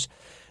few years.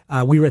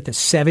 We were at the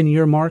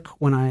 7-year mark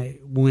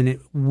when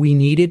we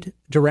needed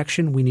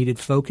direction, we needed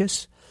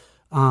focus.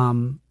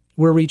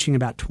 We're reaching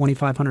about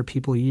 2,500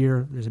 people a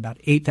year. There's about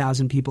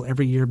 8,000 people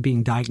every year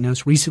being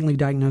diagnosed, recently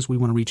diagnosed. We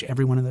want to reach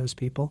every one of those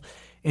people.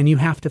 And you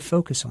have to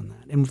focus on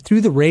that. And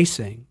through the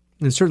racing,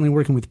 and certainly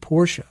working with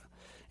Porsche,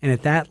 and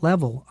at that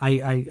level,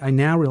 I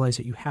now realize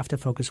that you have to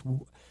focus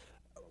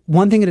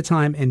one thing at a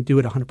time and do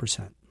it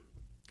 100%.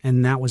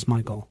 And that was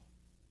my goal.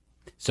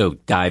 So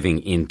diving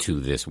into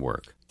this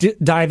work.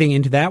 Diving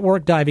into that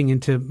work, diving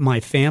into my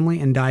family,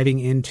 and diving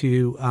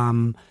into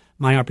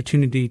my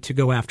opportunity to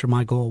go after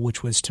my goal,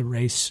 which was to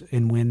race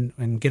and win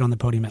and get on the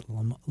podium at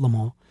Le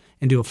Mans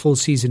and do a full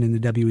season in the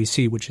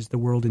WEC, which is the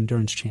World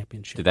Endurance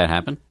Championship. Did that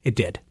happen? It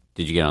did.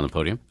 Did you get on the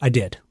podium? I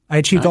did. I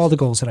achieved all the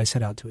goals that I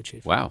set out to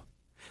achieve. Wow.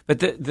 But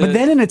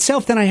then in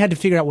itself, then I had to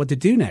figure out what to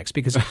do next,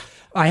 because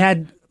I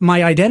had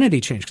my identity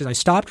changed, because I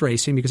stopped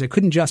racing because I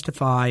couldn't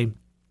justify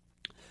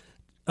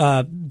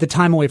the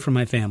time away from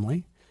my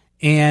family,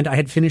 and I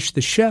had finished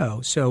the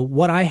show. So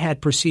what I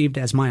had perceived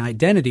as my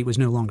identity was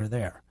no longer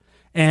there.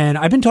 And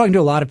I've been talking to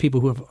a lot of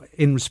people who have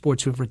in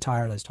sports who have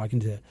retired. I was talking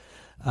to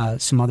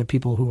some other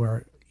people who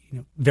are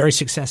very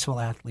successful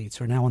athletes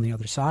who are now on the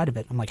other side of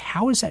it. I'm like,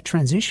 how is that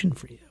transition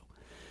for you?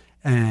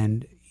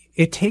 And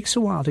it takes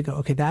a while to go,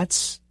 okay,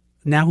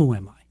 now who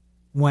am I?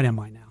 What am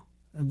I now?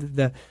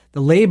 The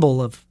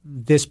label of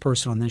this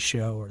person on this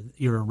show, or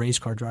you're a race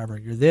car driver,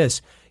 you're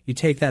this, you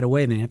take that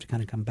away, and then you have to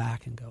kind of come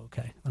back and go,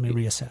 okay, let me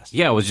reassess.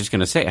 Yeah, I was just going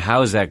to say,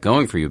 how is that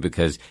going for you?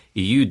 Because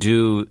you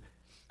do,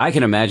 I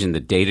can imagine the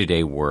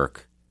day-to-day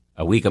work,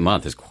 a week, a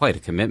month is quite a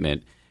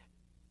commitment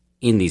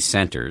in these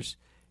centers,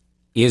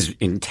 is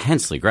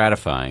intensely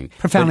gratifying.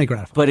 Profoundly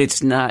gratifying. But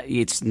it's not,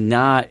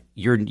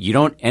 you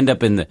don't end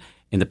up in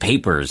the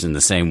papers in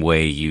the same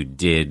way you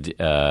did.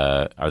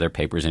 Are there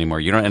papers anymore?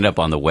 You don't end up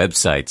on the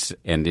websites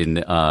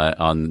and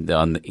on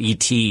the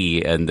ET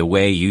and the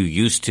way you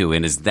used to.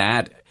 And is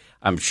that?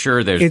 I'm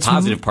sure there's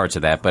positive parts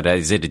of that, but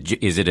is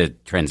it a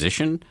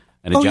transition,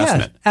 an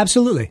adjustment? Yeah,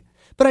 absolutely.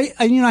 But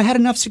I had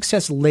enough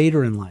success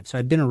later in life, so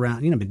I've been around.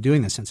 Been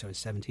doing this since I was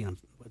 17. I'm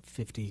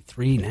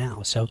 53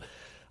 now, so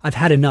I've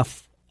had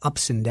enough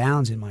ups and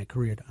downs in my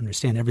career to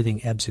understand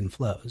everything ebbs and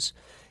flows.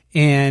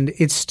 And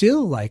it's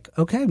still like,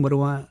 okay, what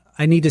do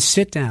I need to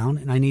sit down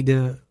and I need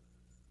to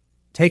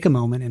take a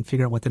moment and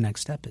figure out what the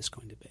next step is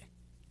going to be.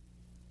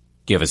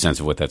 Do you have a sense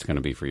of what that's going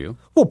to be for you?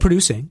 Well,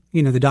 producing.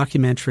 The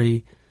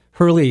documentary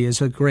Hurley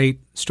is a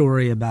great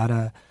story about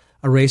a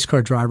race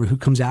car driver who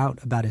comes out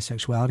about his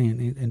sexuality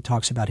and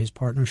talks about his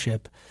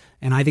partnership.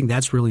 And I think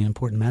that's really an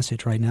important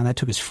message right now. That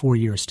took us 4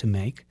 years to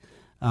make.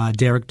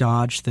 Derek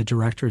Dodge, the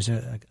director, is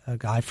a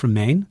guy from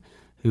Maine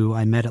who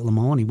I met at Le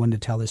Mans, and he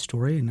wanted to tell this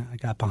story, and I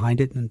got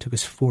behind it, and it took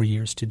us 4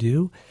 years to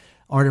do.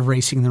 Art of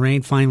Racing in the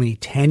Rain, finally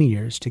 10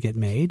 years to get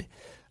made,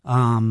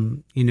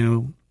 and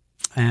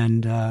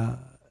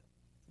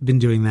been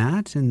doing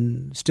that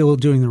and still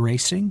doing the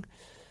racing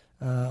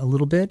a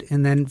little bit,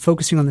 and then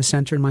focusing on the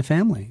center and my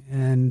family.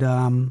 And,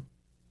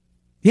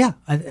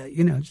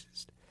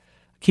 just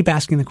keep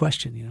asking the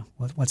question,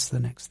 what's the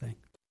next thing?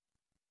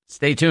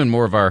 Stay tuned.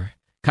 More of our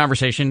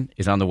conversation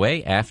is on the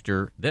way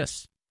after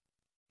this.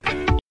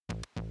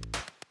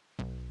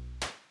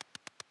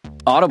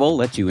 Audible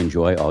lets you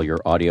enjoy all your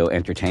audio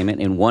entertainment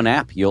in one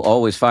app. You'll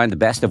always find the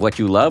best of what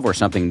you love or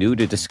something new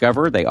to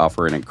discover. They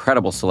offer an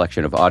incredible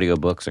selection of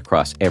audiobooks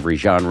across every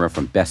genre,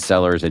 from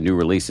bestsellers and new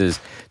releases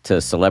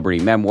to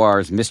celebrity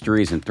memoirs,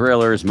 mysteries and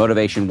thrillers,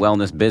 motivation,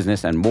 wellness,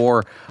 business, and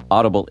more.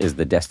 Audible is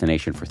the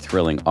destination for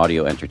thrilling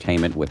audio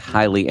entertainment with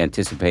highly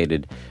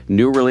anticipated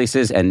new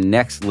releases and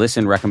next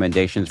listen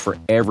recommendations for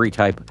every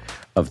type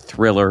of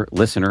thriller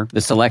listener.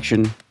 The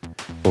selection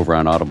over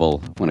on Audible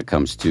when it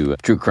comes to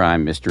true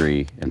crime,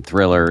 mystery, and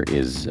thriller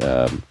is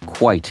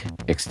quite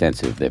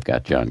extensive. They've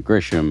got John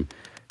Grisham,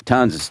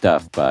 tons of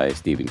stuff by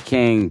Stephen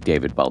King,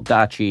 David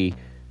Baldacci.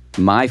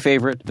 My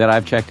favorite that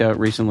I've checked out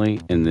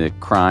recently in the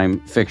crime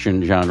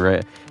fiction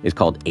genre is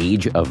called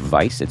Age of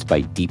Vice. It's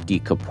by Deepti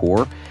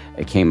Kapoor.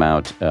 It came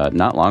out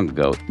not long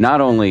ago.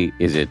 Not only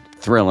is it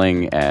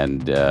thrilling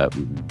and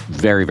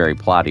very, very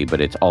plotty,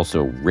 but it's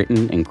also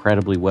written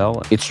incredibly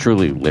well. It's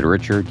truly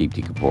literature.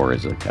 Deepti Kapoor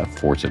is a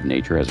force of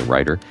nature as a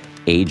writer.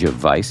 Age of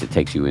Vice, it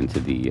takes you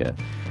into the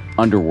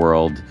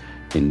underworld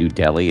in New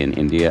Delhi in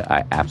India.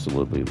 I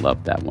absolutely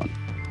loved that one.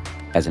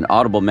 As an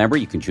Audible member,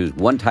 you can choose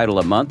one title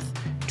a month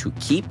to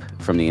keep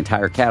from the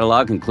entire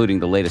catalog, including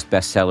the latest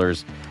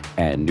bestsellers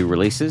and new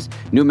releases.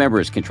 New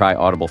members can try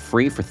Audible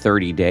free for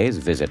 30 days.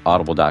 Visit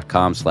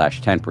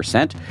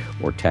audible.com/10%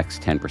 or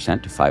text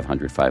 10% to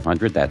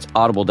 500-500. That's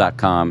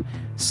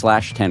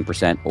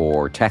audible.com/10%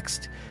 or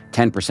text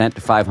 10%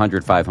 to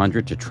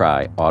 500-500 to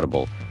try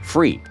Audible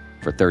free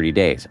for 30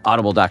 days.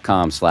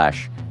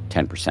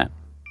 Audible.com/10%.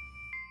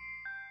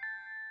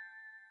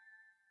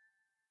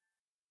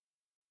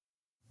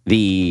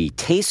 The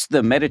Taste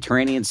the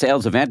Mediterranean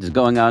sales event is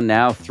going on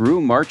now through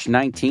March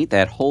 19th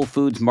at Whole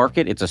Foods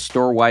Market. It's a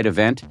store-wide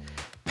event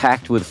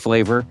packed with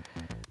flavor.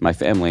 My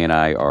family and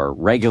I are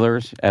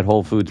regulars at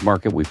Whole Foods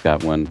Market. We've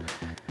got one,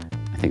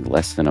 I think,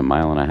 less than a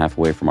mile and a half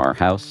away from our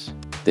house.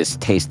 This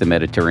Taste the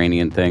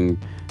Mediterranean thing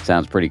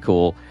sounds pretty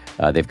cool.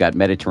 They've got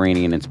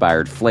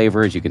Mediterranean-inspired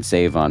flavors. You can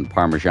save on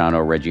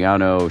Parmigiano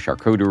Reggiano,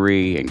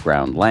 charcuterie, and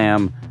ground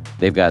lamb.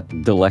 They've got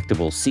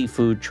delectable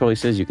seafood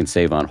choices. You can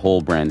save on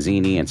whole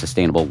branzini and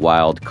sustainable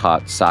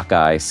wild-caught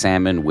sockeye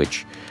salmon,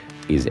 which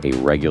is a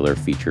regular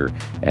feature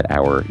at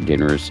our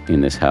dinners in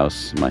this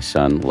house. My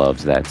son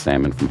loves that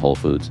salmon from Whole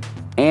Foods.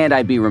 And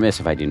I'd be remiss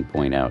if I didn't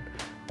point out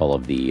all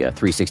of the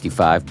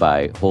 365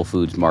 by Whole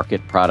Foods Market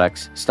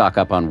products. Stock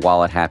up on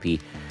wallet-happy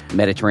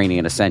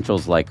Mediterranean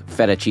essentials like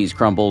feta cheese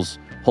crumbles,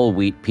 whole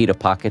wheat pita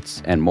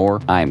pockets, and more.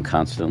 I am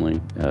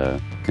constantly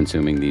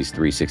consuming these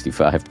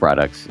 365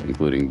 products,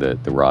 including the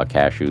raw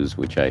cashews,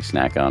 which I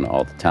snack on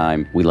all the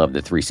time. We love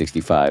the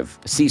 365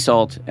 sea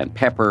salt and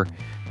pepper.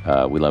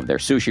 We love their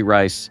sushi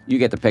rice. You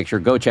get the picture.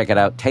 Go check it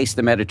out. Taste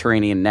the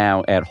Mediterranean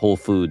now at Whole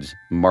Foods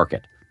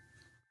Market.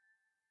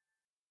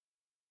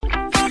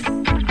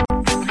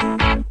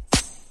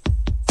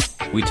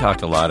 We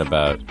talked a lot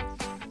about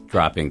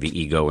dropping the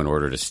ego in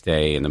order to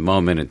stay in the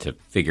moment and to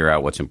figure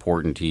out what's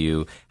important to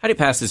you. How do you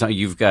pass this on?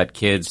 You've got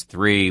kids,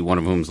 3, one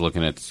of whom's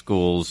looking at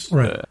schools.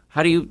 Right.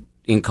 How do you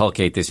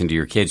inculcate this into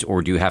your kids,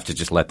 or do you have to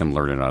just let them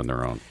learn it on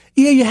their own?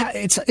 Yeah,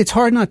 it's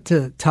hard not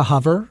to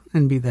hover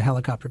and be the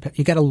helicopter pet.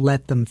 You got to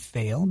let them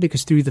fail,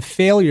 because through the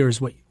failure is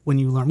when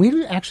you learn. We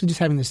were actually just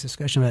having this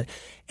discussion about it.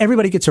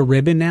 Everybody gets a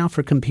ribbon now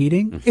for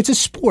competing. Mm-hmm. It's a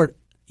sport.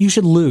 You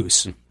should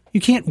lose. Mm-hmm.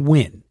 You can't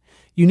win.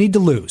 You need to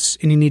lose,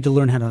 and you need to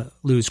learn how to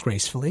lose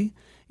gracefully.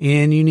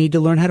 And you need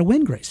to learn how to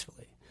win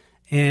gracefully.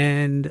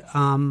 And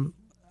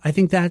I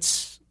think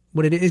that's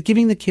what it is,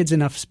 giving the kids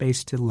enough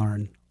space to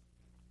learn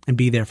and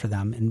be there for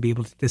them and be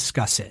able to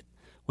discuss it,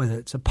 whether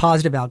it's a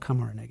positive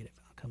outcome or a negative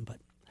outcome.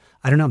 But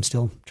I don't know. I'm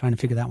still trying to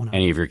figure that one out.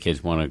 Any of your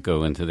kids want to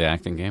go into the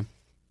acting game?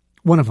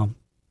 One of them.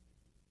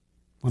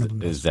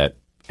 Is that,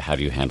 how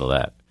do you handle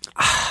that?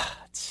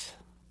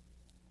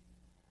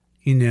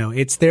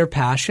 It's their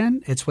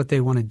passion. It's what they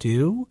want to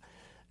do.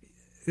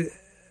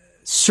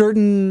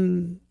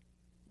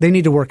 They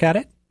need to work at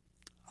it.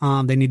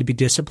 They need to be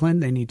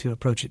disciplined. They need to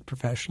approach it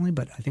professionally,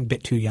 but I think a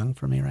bit too young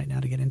for me right now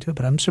to get into it,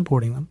 but I'm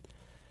supporting them.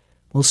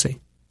 We'll see.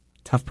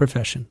 Tough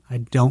profession. I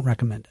don't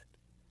recommend it.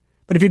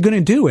 But if you're going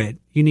to do it,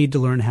 you need to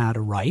learn how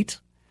to write.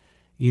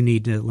 You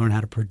need to learn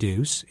how to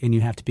produce, and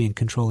you have to be in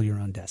control of your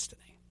own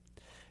destiny.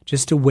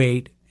 Just to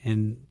wait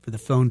and for the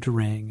phone to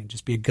ring and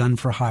just be a gun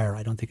for hire,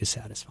 I don't think is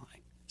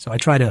satisfying. So I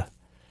try to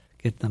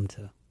get them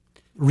to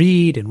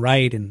read and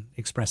write and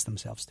express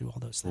themselves through all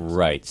those things.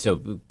 Right. So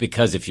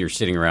because if you're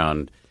sitting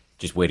around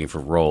just waiting for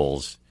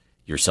roles,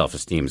 your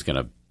self-esteem is going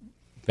to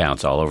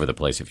bounce all over the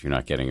place if you're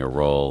not getting a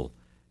role.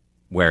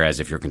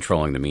 Whereas if you're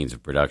controlling the means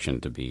of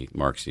production, to be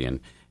Marxian,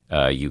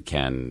 you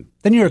can...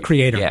 Then you're a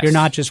creator. Yes. You're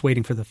not just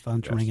waiting for the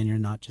phone to ring, and you're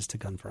not just a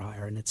gun for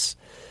hire. And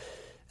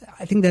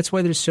I think that's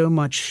why there's so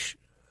much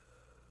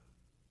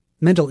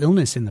mental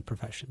illness in the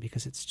profession,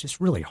 because it's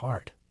just really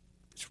hard.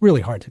 It's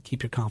really hard to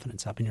keep your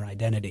confidence up and your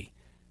identity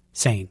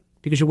sane,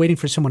 because you're waiting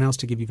for someone else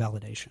to give you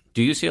validation.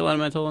 Do you see a lot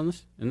of mental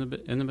illness in the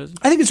business?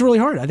 I think it's really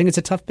hard. I think it's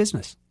a tough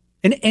business.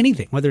 In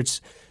anything, whether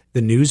it's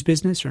the news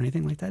business or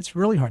anything like that, it's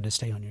really hard to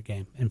stay on your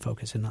game and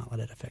focus and not let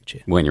it affect you.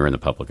 When you're in the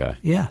public eye.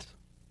 Yes.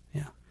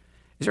 Yeah.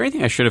 Is there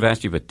anything I should have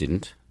asked you but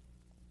didn't?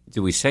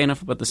 Did we say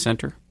enough about the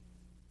center?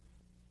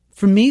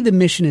 For me, the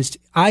mission is,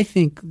 I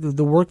think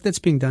the work that's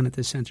being done at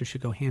this center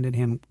should go hand in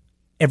hand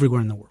everywhere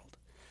in the world.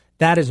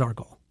 That is our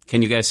goal.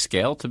 Can you guys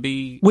scale to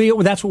be?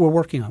 That's what we're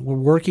working on. We're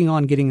working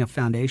on getting a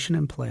foundation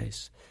in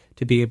place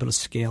to be able to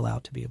scale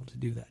out, to be able to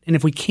do that. And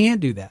if we can't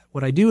do that,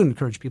 what I do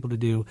encourage people to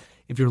do,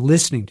 if you're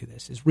listening to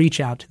this, is reach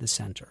out to the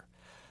center.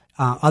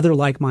 Other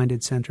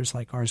like-minded centers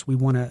like ours, we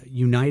want to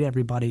unite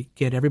everybody,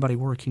 get everybody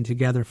working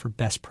together for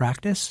best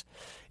practice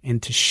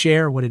and to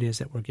share what it is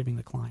that we're giving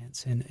the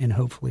clients. And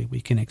hopefully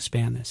we can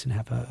expand this and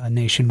have a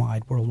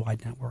nationwide,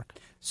 worldwide network.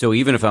 So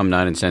even if I'm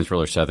not in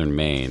central or southern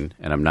Maine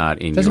and I'm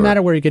not in Doesn't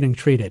matter where you're getting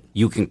treated.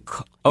 You can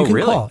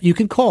really? You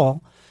can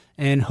call,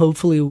 and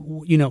hopefully,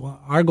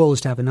 our goal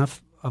is to have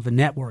enough of a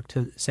network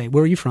to say,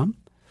 where are you from?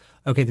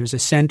 Okay, there's a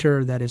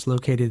center that is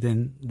located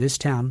in this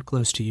town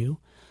close to you.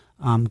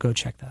 Go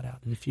check that out.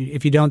 And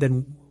if you don't,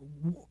 then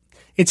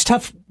it's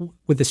tough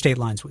with the state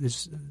lines.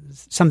 There's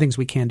some things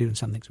we can do and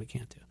some things we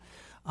can't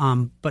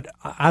do. But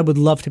I would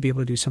love to be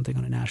able to do something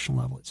on a national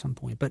level at some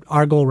point. But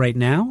our goal right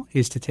now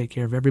is to take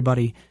care of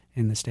everybody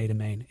in the state of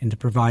Maine and to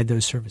provide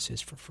those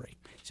services for free.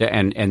 So,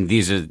 and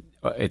these are,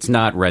 it's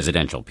not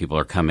residential. People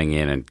are coming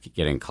in and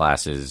getting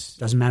classes.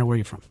 Doesn't matter where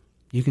you're from.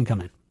 You can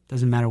come in.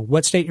 Doesn't matter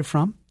what state you're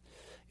from.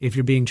 If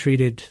you're being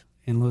treated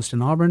in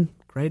Lewiston, Auburn,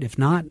 great. If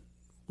not,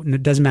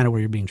 it doesn't matter where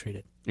you're being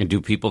treated. And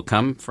do people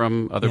come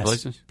from other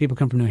places? People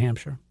come from New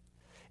Hampshire.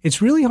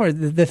 It's really hard.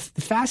 The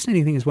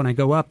fascinating thing is when I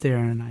go up there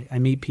and I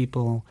meet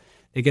people,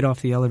 they get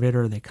off the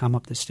elevator, they come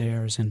up the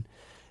stairs, and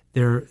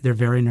they're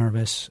very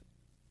nervous,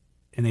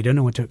 and they don't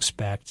know what to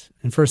expect.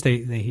 And first they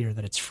hear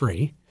that it's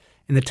free.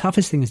 And the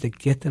toughest thing is to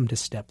get them to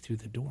step through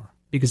the door,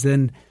 because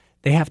then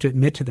they have to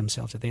admit to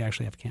themselves that they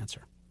actually have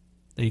cancer.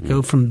 They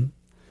go from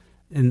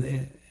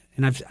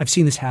and I've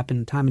seen this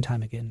happen time and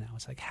time again now.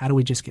 It's like, how do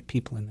we just get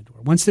people in the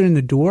door? Once they're in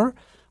the door,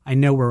 I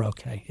know we're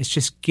okay. It's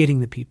just getting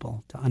the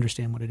people to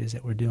understand what it is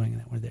that we're doing and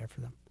that we're there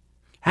for them.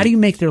 How do you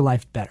make their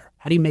life better?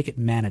 How do you make it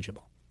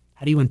manageable?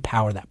 How do you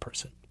empower that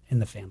person in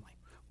the family?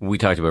 We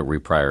talked about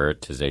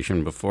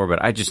reprioritization before,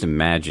 but I just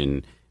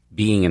imagine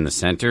being in the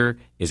center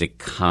is a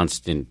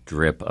constant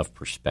drip of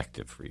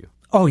perspective for you.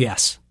 Oh,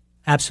 yes,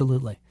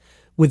 absolutely.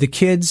 With the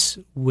kids,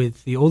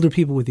 with the older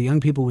people, with the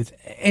young people, with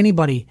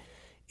anybody,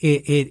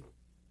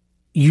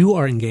 you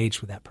are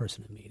engaged with that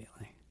person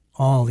immediately.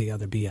 All the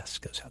other BS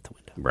goes out the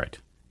window. Right.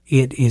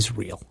 It is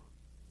real.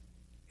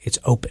 It's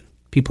open.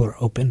 People are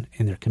open,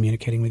 and they're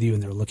communicating with you,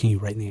 and they're looking you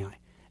right in the eye.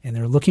 And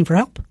they're looking for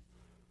help.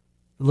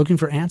 They're looking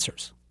for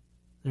answers.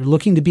 They're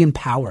looking to be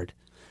empowered.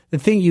 The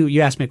thing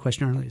you asked me a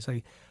question earlier, is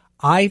like,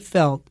 I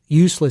felt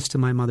useless to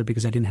my mother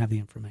because I didn't have the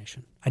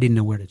information. I didn't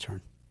know where to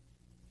turn.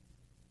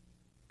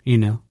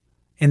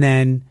 And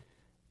then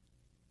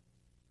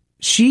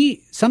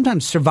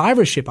sometimes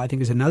survivorship, I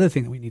think, is another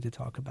thing that we need to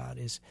talk about.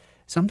 Is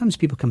sometimes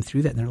people come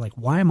through that and they're like,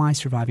 why am I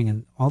surviving?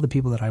 And all the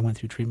people that I went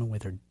through treatment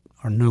with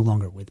are no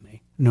longer with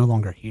me, no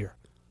longer here.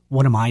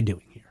 What am I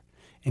doing here?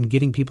 And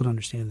getting people to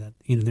understand that,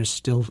 there's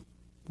still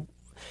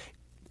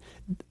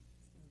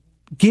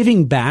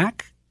giving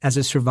back as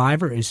a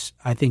survivor is,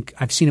 I think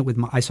I've seen it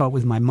I saw it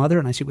with my mother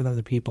and I see it with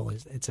other people.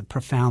 It's a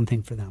profound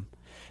thing for them.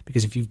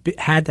 Because if you've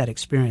had that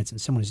experience and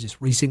someone is just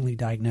recently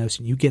diagnosed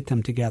and you get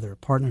them together, a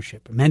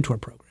partnership, a mentor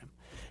program,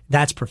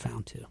 that's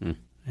profound too.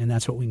 And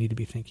that's what we need to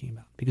be thinking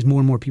about. Because more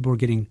and more people are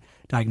getting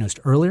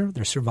diagnosed earlier,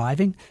 they're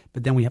surviving,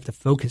 but then we have to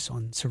focus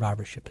on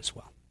survivorship as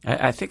well.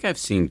 I think I've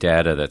seen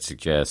data that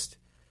suggests,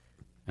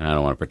 and I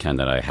don't want to pretend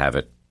that I have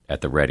it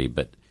at the ready,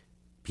 but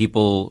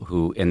people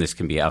who, and this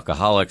can be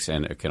alcoholics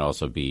and it can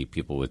also be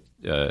people with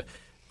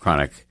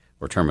chronic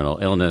or terminal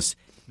illness,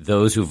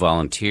 those who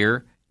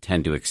volunteer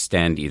tend to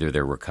extend either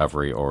their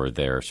recovery or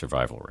their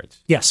survival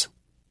rates. Yes.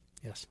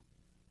 Yeah.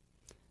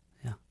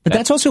 But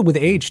that's also with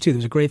age, too.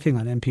 There's a great thing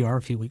on NPR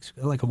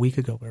a week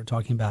ago, we were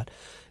talking about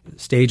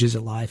stages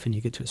of life, and you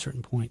get to a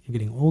certain point, you're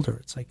getting older.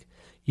 It's like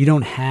you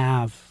don't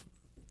have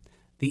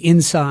the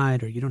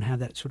insight or you don't have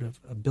that sort of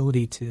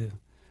ability to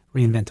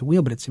reinvent the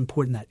wheel, but it's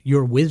important that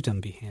your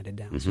wisdom be handed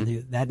down. So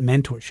that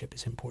mentorship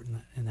is important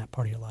in that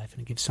part of your life,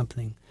 and it gives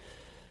something,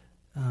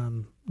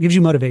 gives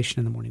you motivation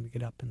in the morning to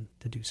get up and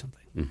to do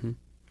something. Mm-hmm.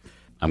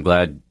 I'm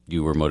glad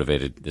you were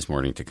motivated this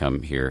morning to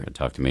come here and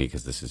talk to me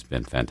because this has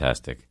been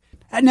fantastic.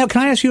 Now,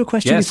 can I ask you a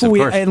question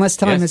before unless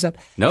time is up?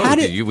 No,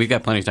 we've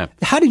got plenty of time.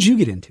 How did you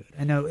get into it?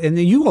 I know, and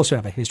you also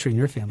have a history in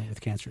your family with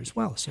cancer as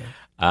well. So,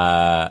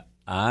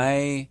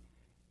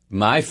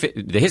 the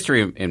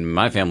history in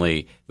my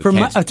family.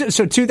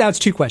 That's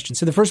two questions.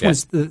 So the first one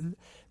is the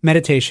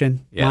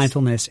meditation,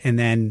 mindfulness, and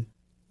then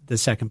the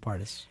second part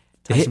is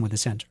ties in with the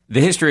center.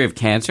 The history of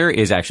cancer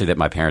is actually that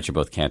my parents are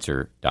both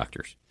cancer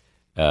doctors.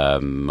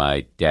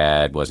 My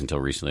dad was until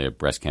recently a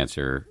breast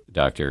cancer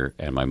doctor,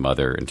 and my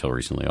mother until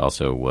recently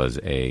also was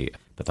a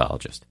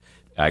pathologist.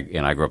 I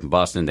grew up in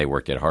Boston. They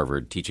worked at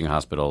Harvard teaching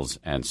hospitals,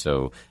 and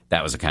so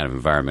that was the kind of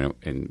environment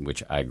in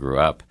which I grew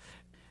up.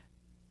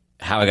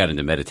 How I got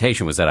into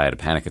meditation was that I had a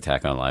panic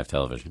attack on live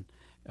television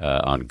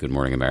on Good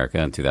Morning America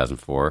in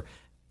 2004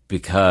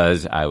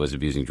 because I was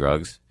abusing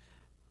drugs.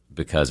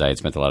 because I had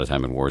spent a lot of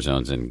time in war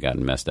zones and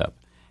gotten messed up.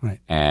 Right.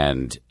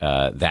 And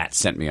that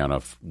sent me on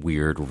a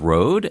weird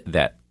road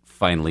that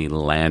finally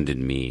landed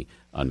me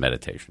on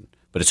meditation.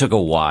 But it took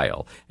a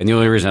while. And the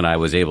only reason I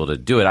was able to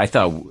do it, I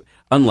thought,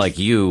 unlike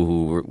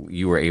you,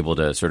 you were able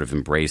to sort of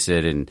embrace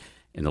it in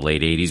the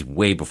late 80s,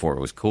 way before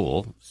it was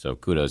cool. So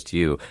kudos to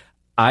you.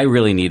 I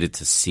really needed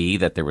to see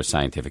that there was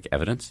scientific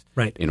evidence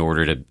in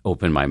order to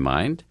open my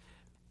mind.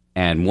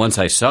 And once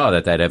I saw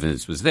that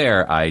evidence was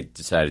there, I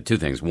decided two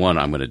things. One,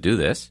 I'm going to do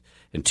this.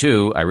 And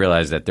two, I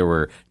realized that there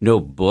were no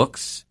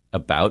books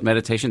about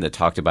meditation that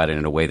talked about it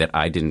in a way that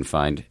I didn't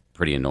find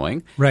pretty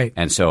annoying. Right.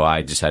 And so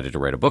I decided to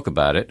write a book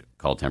about it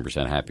called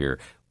 10% Happier.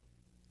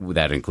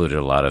 That included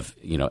a lot of,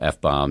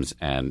 F-bombs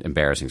and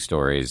embarrassing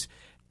stories.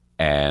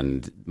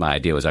 And my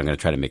idea was I'm going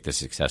to try to make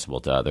this accessible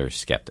to other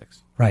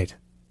skeptics. Right.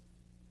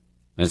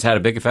 And it's had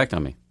a big effect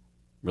on me.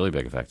 Really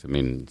big effect. I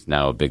mean, it's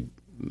now a big,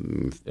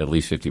 at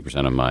least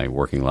 50% of my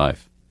working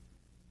life.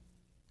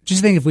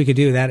 Just think if we could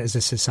do that as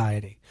a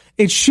society.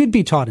 It should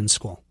be taught in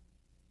school.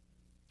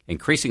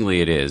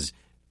 Increasingly it is,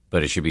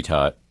 but it should be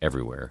taught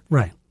everywhere.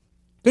 Right.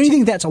 Don't you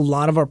think that's a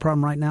lot of our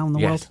problem right now in the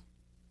world?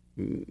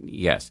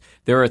 Yes.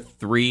 There are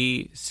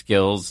 3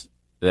 skills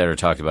that are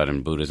talked about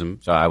in Buddhism.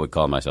 So I would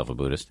call myself a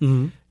Buddhist.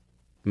 Mm-hmm.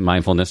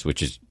 Mindfulness,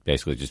 which is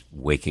basically just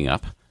waking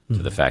up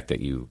to the fact that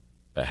you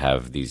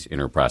have these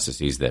inner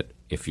processes that,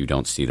 if you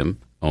don't see them,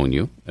 own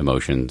you.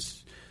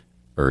 Emotions,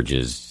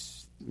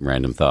 urges,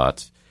 random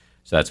thoughts.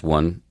 So that's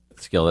one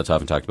skill that's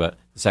often talked about.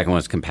 The second one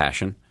is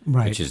compassion,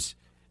 which is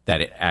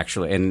that it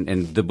actually,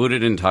 and the Buddha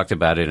didn't talk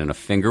about it in a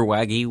finger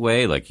waggy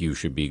way, like you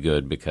should be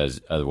good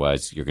because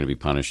otherwise you're going to be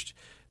punished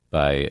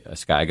by a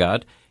sky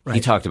god. Right.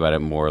 He talked about it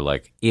more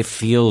like it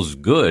feels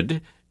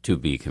good to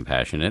be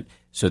compassionate,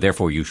 so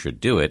therefore you should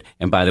do it.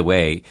 And by the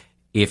way,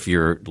 if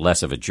you're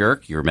less of a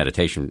jerk, your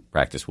meditation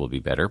practice will be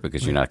better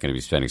because you're not going to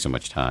be spending so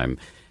much time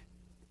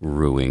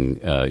ruining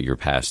your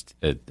past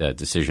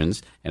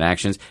decisions and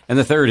actions. And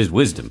the third is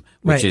wisdom,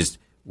 which has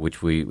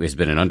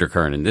been an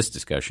undercurrent in this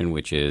discussion,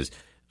 which is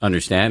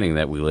understanding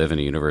that we live in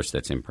a universe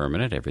that's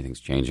impermanent,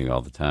 everything's changing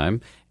all the time,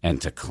 and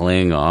to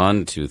cling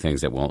on to things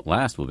that won't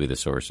last will be the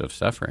source of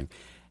suffering.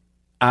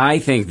 I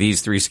think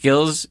these 3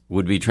 skills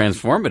would be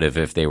transformative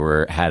if they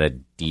had a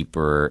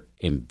deeper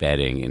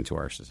embedding into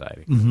our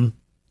society. Mm-hmm.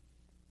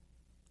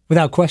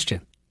 Without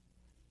question.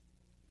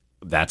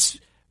 That's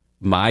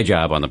my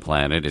job on the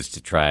planet, is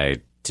to try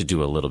to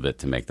do a little bit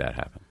to make that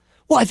happen.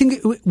 Well, I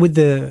think with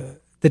the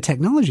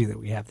technology that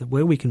we have, the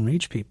way we can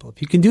reach people,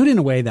 if you can do it in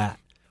a way that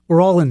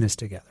we're all in this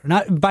together.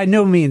 Not by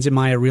no means am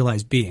I a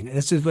realized being.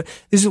 This is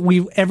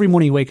every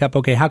morning you wake up.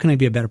 Okay, how can I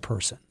be a better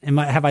person?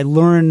 Have I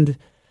learned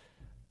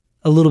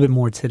a little bit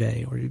more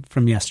today or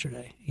from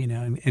yesterday?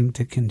 And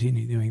to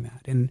continue doing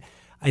that. And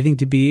I think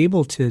to be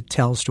able to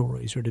tell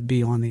stories or to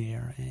be on the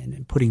air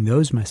and putting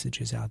those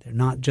messages out there,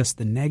 not just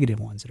the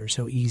negative ones that are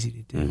so easy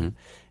to do. Mm-hmm.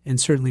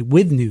 And certainly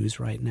with news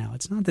right now,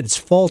 it's not that it's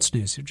false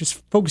news. They're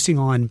just focusing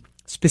on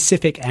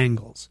specific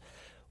angles.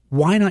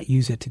 Why not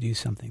use it to do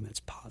something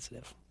that's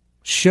positive?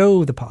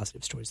 Show the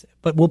positive stories there.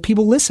 But will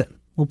people listen?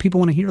 Will people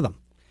want to hear them?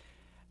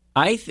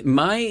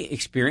 My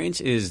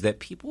experience is that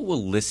people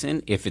will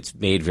listen if it's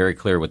made very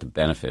clear what the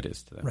benefit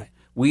is to them. Right.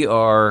 We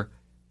are,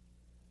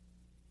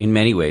 in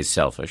many ways,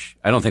 selfish.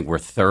 I don't think we're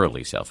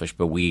thoroughly selfish,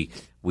 but we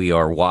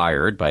are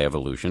wired by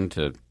evolution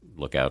to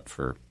look out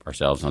for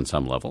ourselves on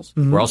some levels.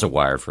 Mm-hmm. We're also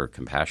wired for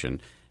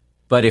compassion.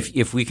 But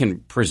if we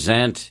can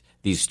present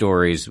these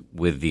stories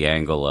with the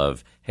angle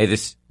of, hey,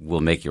 this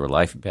will make your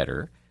life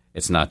better,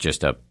 it's not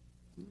just a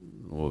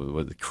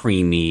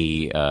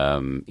creamy,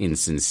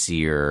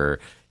 insincere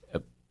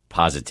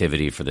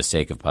positivity for the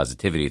sake of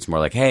positivity. It's more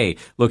like, hey,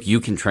 look, you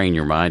can train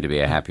your mind to be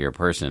a happier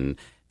person.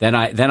 Then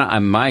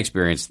in my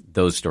experience,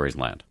 those stories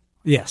land.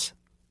 Yes.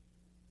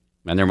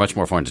 And they're much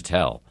more fun to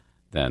tell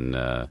than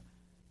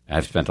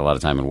I've spent a lot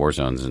of time in war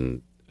zones,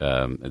 and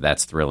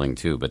that's thrilling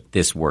too. But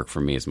this work for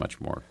me is much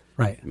more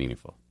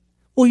meaningful.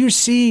 Well, you're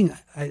seeing,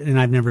 and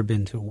I've never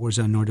been to a war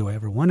zone, nor do I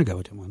ever want to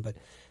go to one, but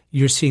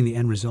you're seeing the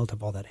end result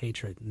of all that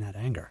hatred and that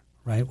anger,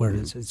 right? Where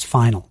it's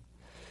final.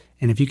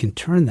 And if you can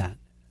turn that,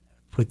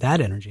 put that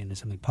energy into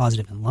something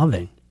positive and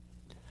loving,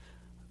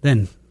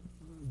 then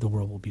the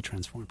world will be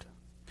transformed.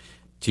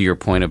 To your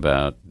point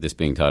about this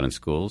being taught in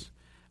schools,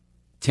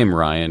 Tim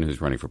Ryan,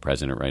 who's running for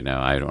president right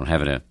now, I don't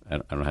have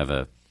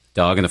a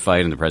dog in the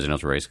fight in the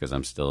presidential race because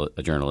I'm still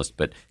a journalist,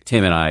 but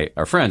Tim and I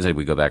are friends, and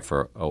we go back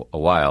for a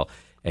while.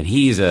 And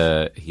he's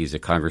a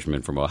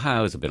congressman from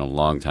Ohio. He's been a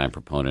long-time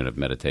proponent of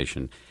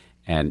meditation.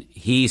 And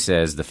he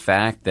says the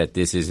fact that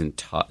this isn't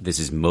taught, this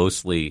is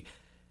mostly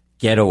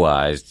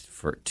ghettoized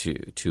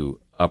to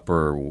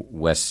Upper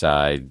West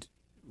Side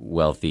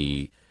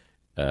wealthy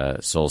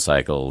Soul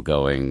Cycle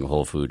going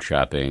Whole Food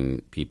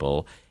shopping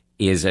people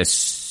is a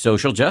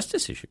social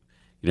justice issue.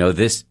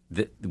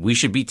 We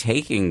should be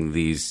taking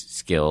these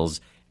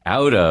skills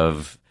out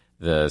of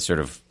the sort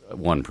of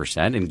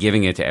 1% and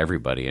giving it to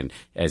everybody. And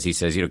as he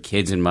says,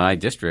 kids in my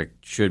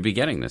district should be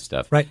getting this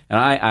stuff. Right. And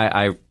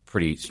I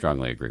pretty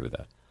strongly agree with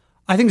that.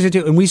 I think so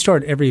too. And we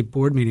start every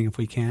board meeting, if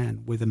we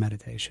can, with a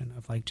meditation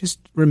of like, just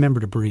remember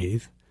to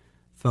breathe,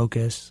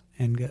 focus,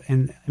 and go.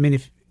 And I mean,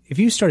 if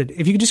you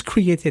could just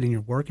create that in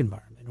your work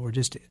environment, or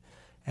just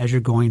as you're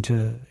going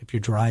to, if you're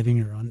driving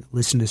or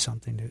listen to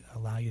something to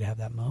allow you to have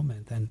that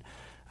moment, then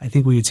I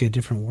think we would see a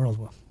different world.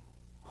 Well,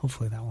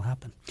 hopefully that will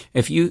happen.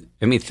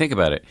 Think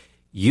about it.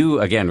 You,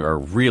 again, are a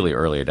really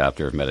early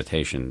adopter of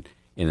meditation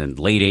in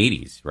the late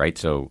 80s, right?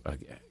 So,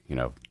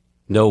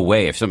 no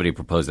way. If somebody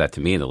proposed that to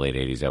me in the late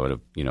 80s, I would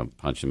have,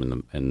 punched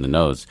him in the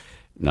nose.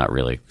 Not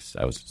really. 'Cause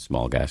I was a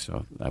small guy,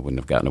 so I wouldn't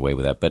have gotten away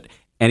with that. But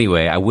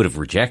anyway, I would have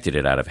rejected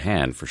it out of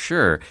hand for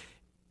sure.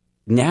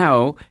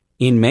 Now,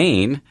 in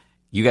Maine,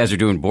 you guys are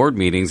doing board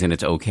meetings, and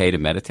it's okay to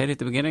meditate at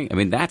the beginning? I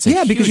mean, that's a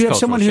huge because you have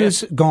someone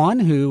shift. who's gone,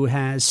 who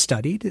has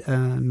studied,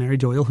 Mary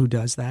Doyle, who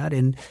does that,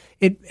 and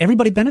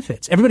everybody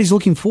benefits. Everybody's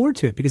looking forward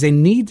to it because they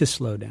need to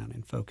slow down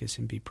and focus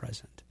and be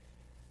present.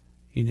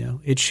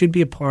 It should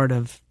be a part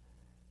of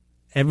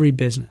every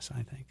business,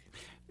 I think.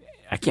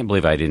 I can't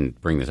believe I didn't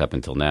bring this up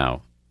until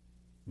now.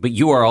 But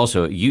you are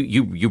also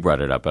you brought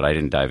it up, but I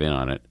didn't dive in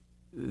on it.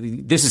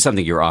 This is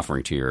something you're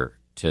offering to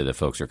the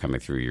folks who are coming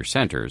through your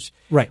centers.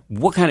 Right.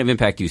 What kind of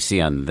impact do you see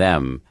on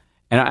them?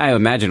 And I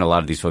imagine a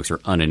lot of these folks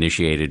are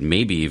uninitiated,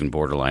 maybe even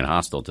borderline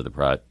hostile to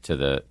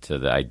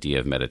the idea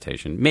of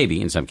meditation. Maybe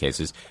in some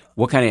cases.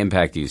 What kind of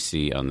impact do you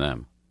see on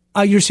them?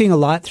 You're seeing a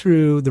lot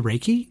through the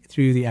Reiki,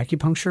 through the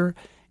acupuncture,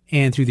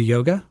 and through the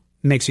yoga.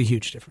 It makes a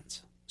huge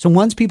difference. So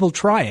once people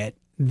try it,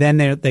 then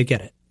they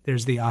get it.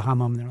 There's the aha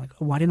moment. They're like,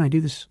 oh, why didn't I do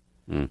this?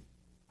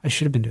 I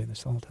should have been doing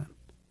this the whole time.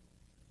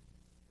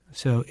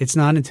 So it's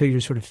not until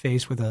you're sort of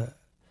faced with a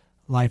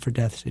life or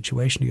death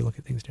situation do you look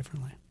at things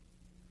differently.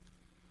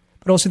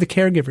 But also the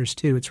caregivers,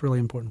 too. It's really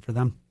important for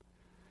them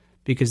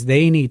because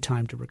they need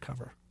time to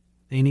recover.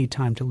 They need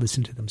time to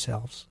listen to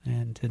themselves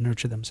and to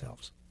nurture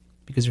themselves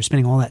because they're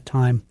spending all that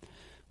time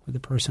with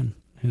the person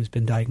who's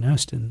been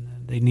diagnosed,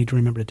 and they need to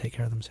remember to take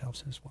care of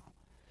themselves as well.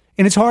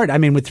 And it's hard. I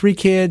mean, with 3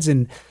 kids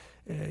and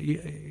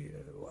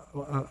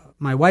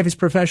my wife is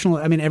professional.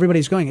 I mean,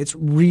 everybody's going. It's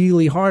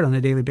really hard on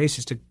a daily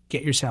basis to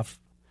get yourself.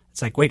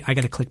 It's like, wait, I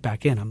got to click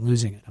back in. I'm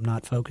losing it. I'm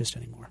not focused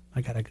anymore.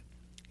 I got to,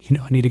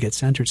 I need to get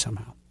centered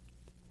somehow.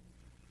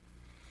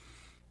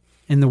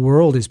 And the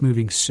world is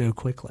moving so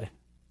quickly,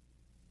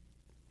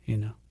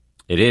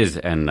 It is,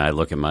 and I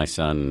look at my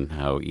son,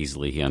 how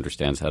easily he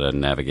understands how to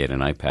navigate an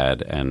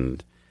iPad,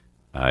 and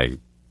I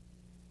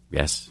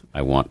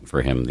want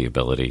for him the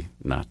ability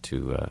not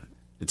to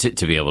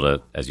be able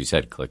to, as you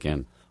said, click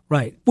in.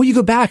 Right. Well, you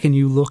go back and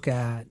you look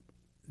at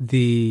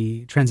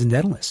the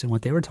Transcendentalists and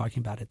what they were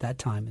talking about at that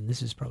time, and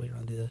this is probably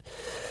around the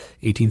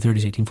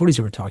 1830s, 1840s,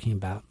 they were talking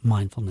about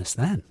mindfulness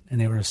then. And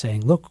they were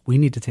saying, look, we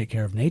need to take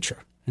care of nature.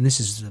 And this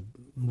is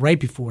right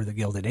before the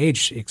Gilded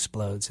Age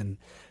explodes and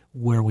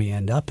where we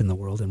end up in the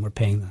world, and we're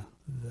paying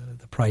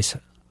the price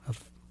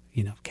of,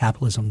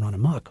 capitalism run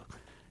amok.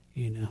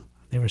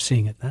 They were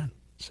seeing it then.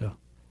 So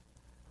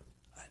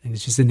I think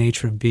it's just the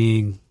nature of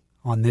being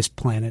on this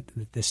planet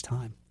at this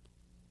time.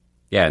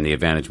 Yeah, and the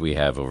advantage we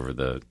have over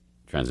the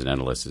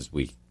Transcendentalists is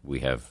we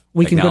have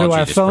we can go to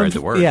our to phone. Spread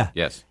the word. Yeah.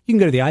 Yes. You can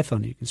go to the iPhone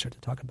and you can start to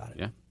talk about it.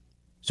 Yeah.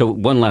 So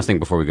one last thing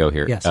before we go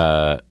here. Yes.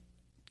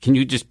 Can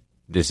you just?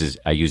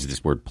 I use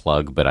this word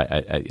plug, but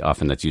I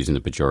often that's used in the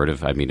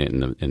pejorative. I mean it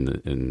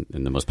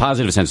in the most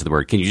positive sense of the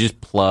word. Can you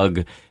just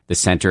plug the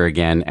center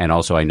again? And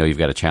also, I know you've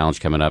got a challenge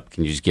coming up.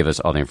 Can you just give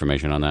us all the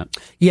information on that?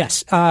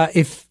 Yes.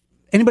 If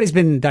anybody's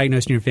been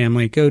diagnosed in your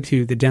family, go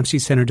to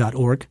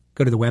thedempseycenter.org.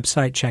 Go to the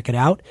website, check it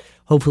out.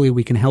 Hopefully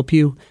we can help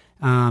you.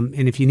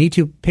 And if you need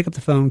to, pick up the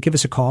phone, give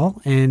us a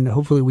call, and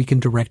hopefully we can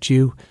direct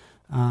you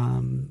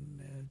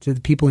to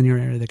the people in your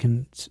area that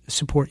can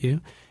support you.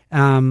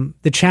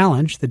 The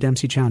challenge, the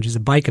Dempsey Challenge, is a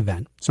bike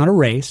event. It's not a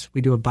race.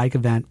 We do a bike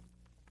event.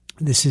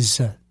 This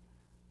is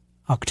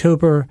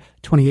October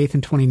 28th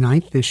and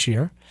 29th this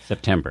year.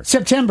 September.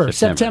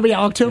 Yeah,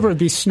 October would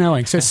be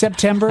snowing. So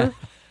September,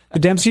 the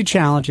Dempsey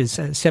Challenge is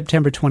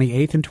September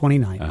 28th and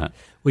 29th. Uh-huh.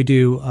 We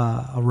do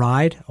a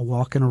ride, a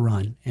walk, and a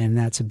run, and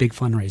that's a big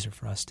fundraiser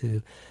for us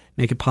to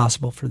make it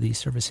possible for these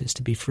services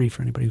to be free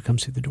for anybody who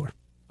comes through the door.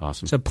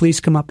 Awesome. So please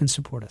come up and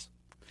support us.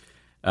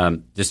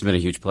 This has been a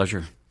huge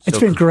pleasure. It's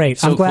been great.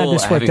 So I'm glad cool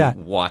this worked out.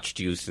 Having watched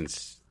you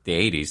since the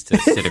 80s to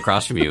sit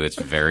across from you, it's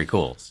very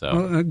cool.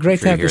 So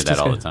great to have you hear this that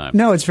all the discussion. time.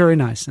 No, it's very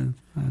nice. And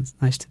it's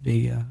nice to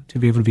be able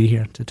to be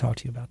here to talk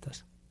to you about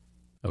this.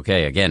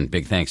 Okay. Again,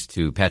 big thanks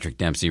to Patrick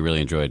Dempsey.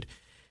 Really enjoyed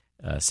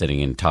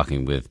sitting and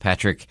talking with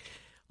Patrick.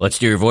 Let's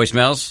do your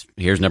voicemails.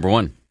 Here's number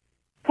one.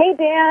 Hey,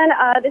 Dan.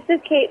 This is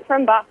Kate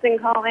from Boston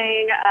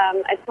calling.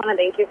 I just want to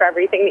thank you for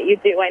everything that you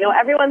do. I know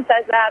everyone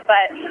says that,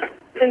 but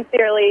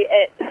sincerely,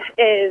 it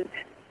is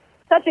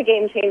such a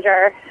game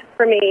changer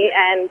for me,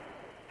 and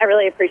I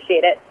really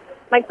appreciate it.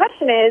 My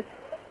question is,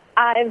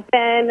 I've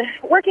been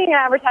working in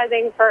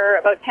advertising for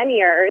about 10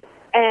 years,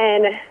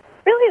 and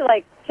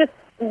really just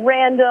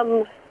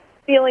random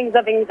feelings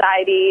of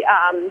anxiety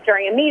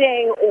during a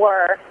meeting,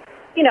 or,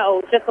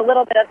 just a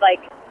little bit of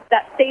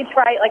that stage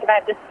fright, if I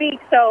have to speak.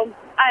 So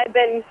I've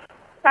been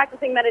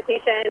practicing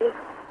meditation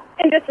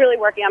and just really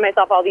working on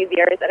myself all these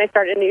years. And I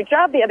started a new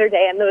job the other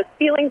day, and those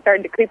feelings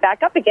started to creep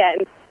back up again.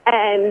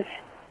 And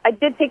I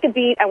did take a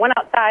beat. I went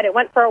outside. I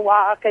went for a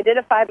walk. I did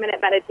a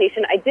 5-minute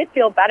meditation. I did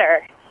feel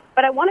better.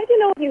 But I wanted to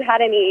know if you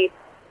had any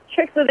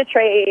tricks of the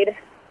trade,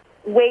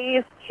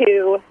 ways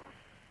to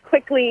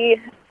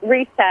quickly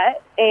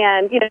reset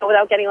and,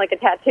 without getting like a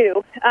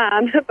tattoo.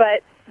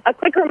 But a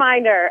quick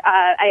reminder,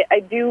 I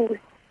do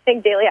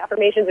think daily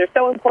affirmations are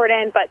so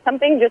important, but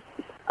something just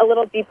a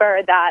little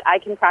deeper that I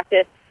can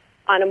practice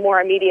on a more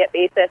immediate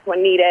basis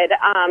when needed.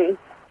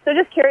 So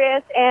just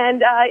curious,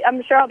 and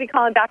I'm sure I'll be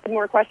calling back with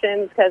more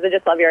questions because I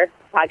just love your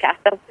podcast.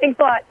 So thanks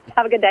a lot.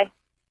 Have a good day.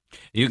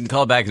 You can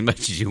call back as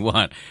much as you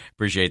want.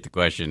 Appreciate the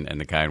question and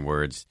the kind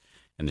words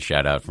and the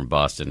shout out from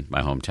Boston,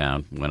 my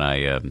hometown. When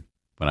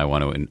I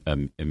want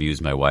to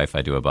amuse my wife,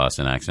 I do a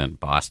Boston accent.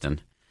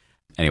 Boston.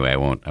 Anyway, I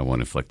won't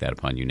inflict that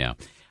upon you now.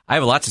 I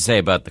have a lot to say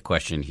about the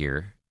question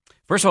here.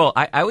 First of all,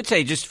 I would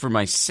say just for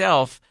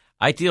myself,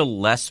 I deal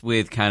less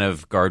with kind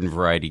of garden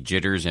variety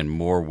jitters and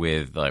more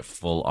with like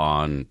full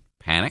on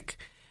panic.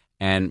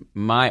 And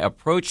my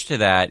approach to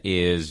that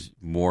is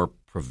more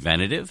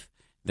preventative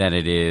than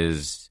it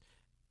is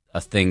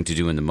a thing to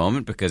do in the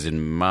moment, because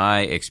in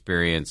my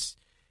experience,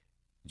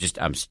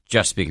 I'm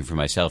just speaking for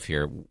myself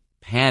here,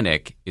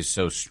 panic is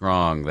so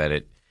strong that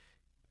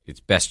it's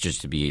best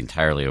just to be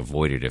entirely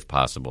avoided if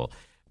possible.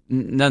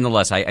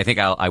 Nonetheless, I think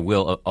I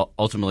will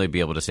ultimately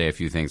be able to say a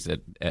few things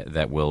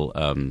that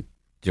will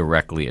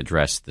directly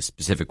address the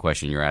specific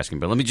question you're asking.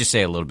 But let me just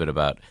say a little bit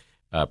about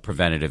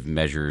preventative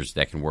measures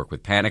that can work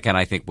with panic, and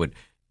I think would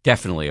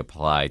definitely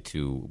apply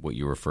to what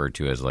you referred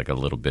to as like a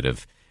little bit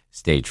of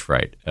stage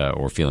fright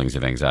or feelings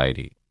of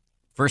anxiety.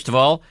 First of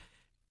all,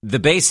 the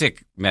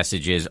basic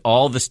message is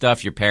all the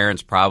stuff your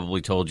parents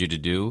probably told you to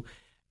do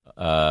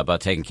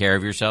about taking care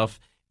of yourself,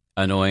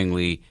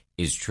 annoyingly,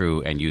 is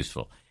true and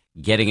useful.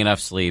 Getting enough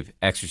sleep,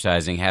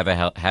 exercising,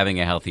 having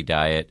a healthy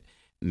diet,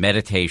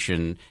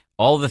 meditation,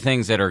 all the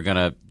things that are going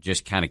to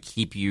just kind of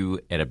keep you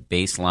at a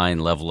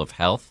baseline level of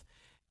health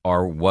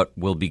are what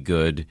will be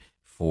good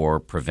for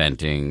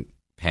preventing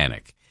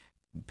panic.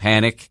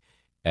 Panic,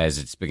 as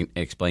it's been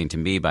explained to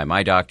me by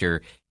my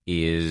doctor,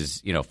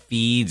 is,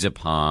 feeds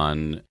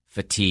upon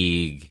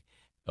fatigue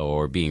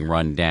or being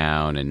run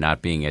down and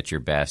not being at your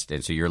best.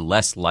 And so you're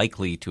less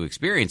likely to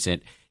experience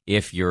it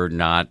if you're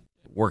not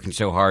working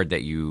so hard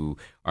that you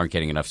aren't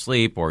getting enough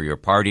sleep or you're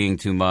partying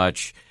too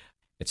much,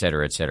 et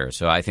cetera, et cetera.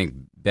 So I think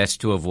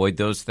best to avoid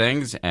those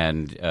things.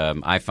 And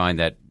I find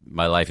that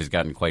my life has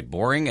gotten quite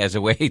boring as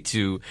a way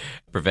to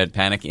prevent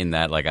panic in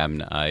that, like,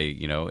 I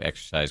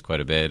exercise quite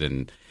a bit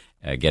and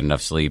get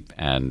enough sleep,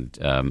 and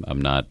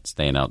I'm not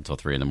staying out until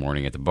 3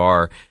 a.m. at the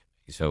bar.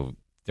 So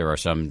there are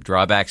some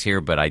drawbacks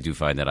here, but I do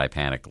find that I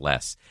panic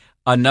less.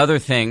 Another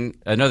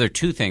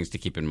two things to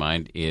keep in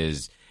mind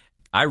is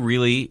I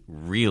really,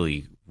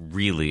 really,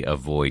 really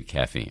avoid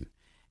caffeine.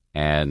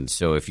 And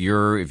so if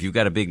you've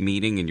got a big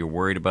meeting and you're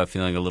worried about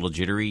feeling a little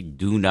jittery,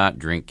 do not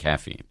drink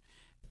caffeine.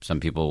 Some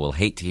people will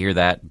hate to hear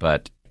that,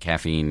 but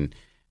caffeine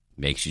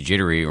makes you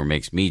jittery, or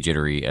makes me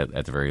jittery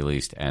at the very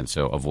least. And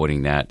so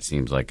avoiding that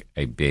seems like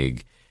a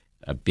big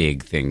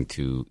thing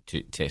to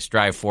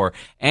strive for.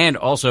 And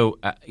also,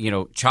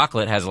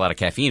 chocolate has a lot of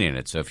caffeine in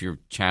it. So if you're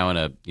chowing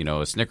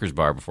a Snickers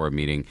bar before a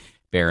meeting,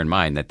 bear in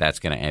mind that that's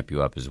going to amp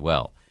you up as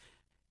well.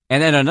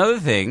 And then another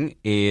thing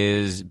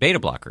is beta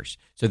blockers.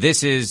 So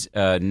this is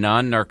a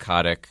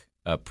non-narcotic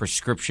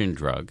prescription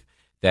drug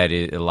that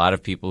a lot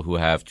of people who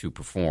have to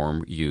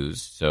perform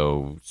use.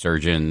 So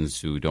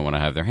surgeons who don't want to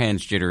have their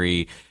hands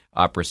jittery,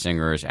 opera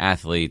singers,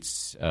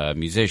 athletes,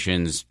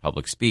 musicians,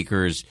 public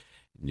speakers,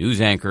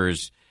 news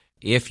anchors.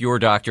 If your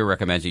doctor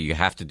recommends it, you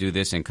have to do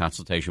this in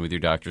consultation with your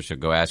doctor. So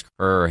go ask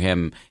her or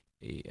him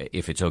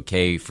if it's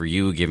okay for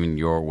you, given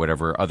your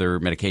whatever other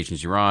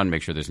medications you're on.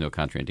 Make sure there's no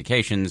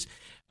contraindications.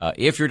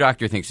 If your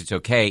doctor thinks it's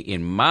okay,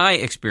 in my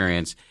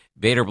experience,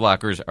 beta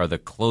blockers are the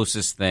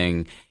closest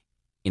thing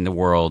in the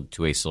world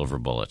to a silver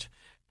bullet.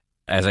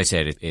 As I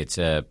said, it's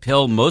a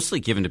pill mostly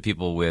given to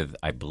people with,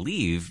 I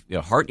believe,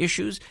 heart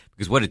issues,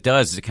 because what it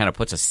does is it kind of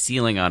puts a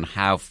ceiling on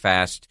how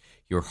fast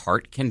your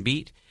heart can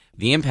beat.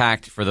 The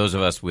impact for those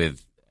of us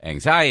with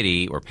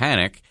anxiety or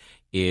panic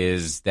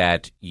is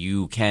that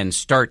you can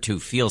start to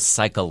feel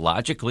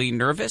psychologically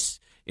nervous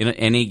in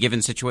any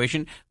given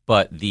situation,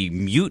 but the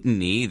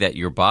mutiny that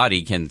your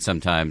body can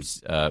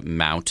sometimes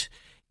mount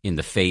in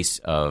the face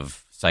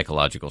of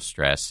psychological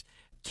stress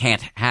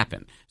can't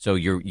happen. So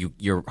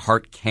your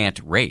heart can't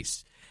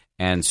race.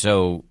 And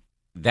so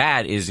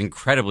that is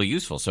incredibly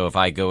useful. So if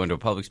I go into a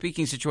public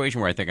speaking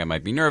situation where I think I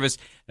might be nervous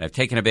and I've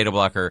taken a beta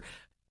blocker,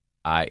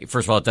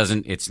 first of all,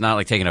 it's not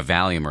like taking a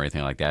Valium or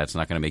anything like that. It's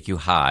not going to make you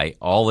high.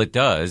 All it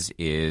does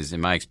is,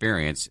 in my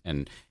experience,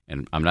 and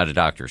I'm not a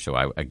doctor, so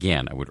I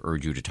would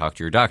urge you to talk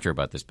to your doctor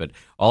about this, but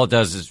all it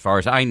does, as far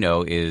as I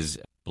know, is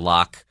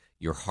block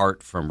your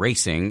heart from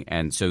racing.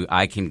 And so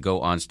I can go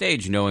on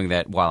stage knowing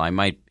that while I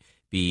might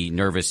be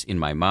nervous in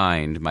my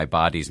mind, my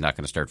body's not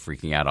going to start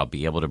freaking out. I'll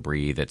be able to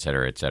breathe, et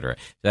cetera, et cetera.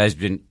 That has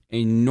been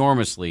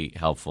enormously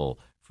helpful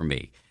for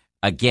me.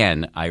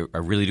 Again, I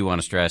really do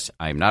want to stress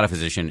I'm not a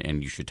physician,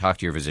 and you should talk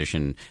to your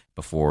physician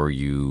before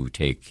you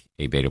take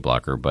a beta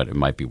blocker, but it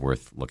might be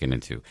worth looking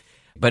into.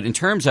 But in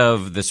terms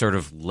of the sort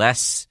of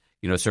less,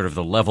 sort of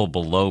the level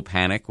below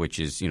panic, which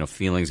is,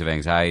 feelings of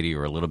anxiety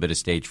or a little bit of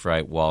stage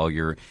fright while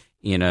you're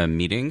in a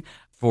meeting,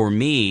 for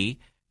me,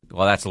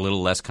 well, that's a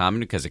little less common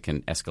because it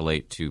can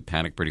escalate to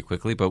panic pretty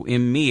quickly. But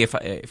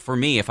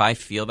if I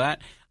feel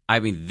that, I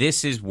mean,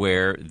 this is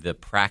where the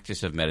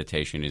practice of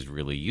meditation is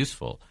really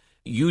useful.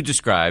 You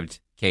described,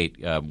 Kate,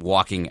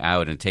 walking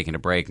out and taking a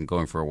break and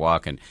going for a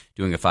walk and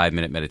doing a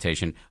 5-minute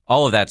meditation.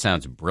 All of that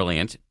sounds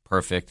brilliant,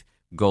 perfect,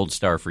 gold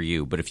star for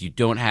you. But if you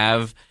don't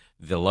have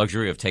the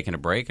luxury of taking a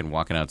break and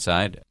walking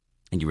outside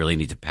and you really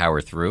need to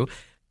power through,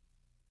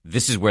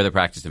 this is where the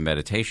practice of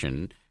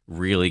meditation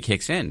really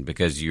kicks in,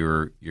 because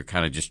you're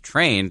kind of just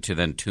trained to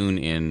then tune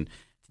in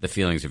the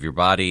feelings of your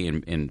body.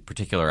 In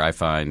particular, I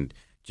find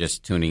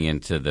just tuning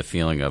into the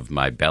feeling of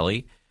my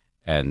belly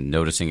and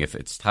noticing if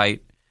it's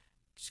tight,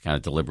 just kind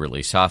of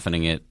deliberately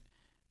softening it,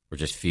 or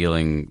just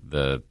feeling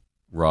the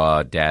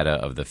raw data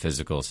of the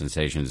physical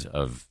sensations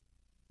of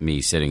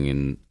me sitting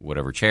in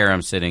whatever chair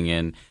I'm sitting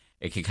in.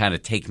 It can kind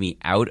of take me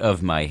out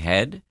of my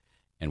head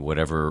and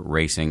whatever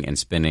racing and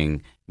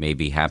spinning may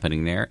be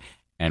happening there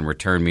and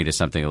return me to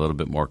something a little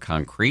bit more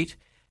concrete.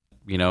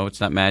 It's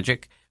not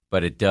magic,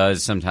 but it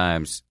does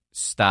sometimes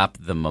stop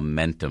the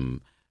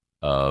momentum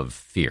of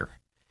fear.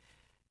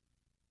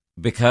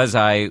 Because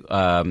I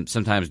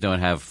sometimes don't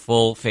have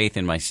full faith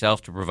in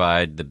myself to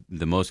provide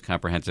the most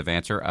comprehensive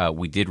answer,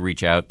 we did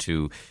reach out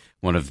to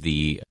one of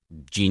the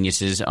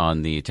geniuses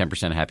on the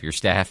 10% Happier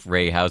staff,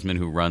 Ray Hausman,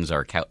 who runs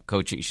our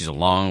coaching. She's a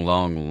long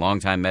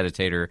time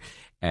meditator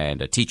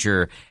and a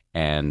teacher,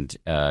 and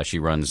she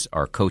runs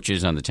our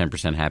coaches on the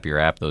 10% Happier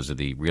app. Those are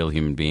the real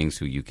human beings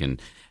who you can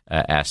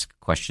ask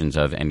questions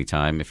of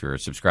anytime. If you're a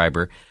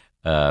subscriber,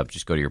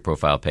 just go to your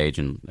profile page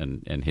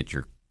and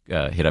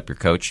hit up your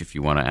coach if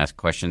you want to ask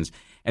questions.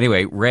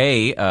 Anyway,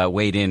 Ray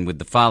weighed in with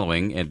the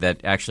following, and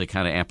that actually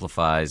kind of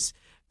amplifies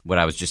what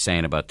I was just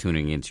saying about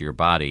tuning into your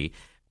body.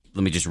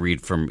 Let me just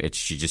read from it.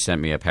 She just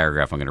sent me a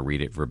paragraph. I'm going to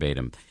read it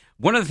verbatim.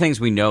 One of the things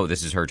we know,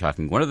 this is her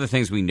talking, one of the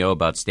things we know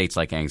about states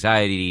like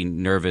anxiety,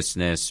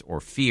 nervousness, or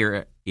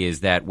fear is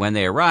that when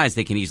they arise,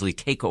 they can easily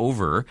take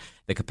over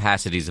the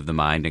capacities of the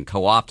mind and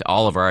co-opt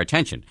all of our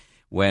attention.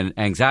 When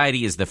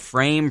anxiety is the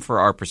frame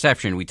for our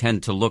perception, we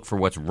tend to look for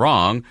what's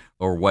wrong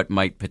or what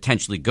might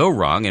potentially go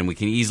wrong, and we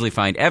can easily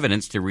find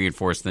evidence to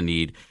reinforce the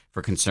need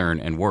for concern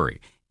and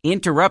worry.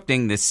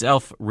 Interrupting this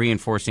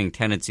self-reinforcing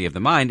tendency of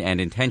the mind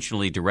and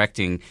intentionally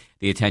directing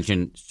the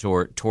attention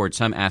toward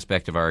some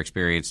aspect of our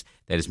experience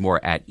that is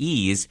more at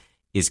ease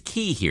is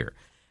key here.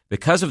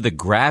 Because of the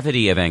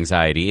gravity of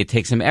anxiety, it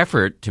takes some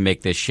effort to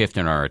make this shift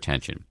in our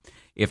attention.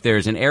 If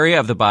there's an area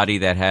of the body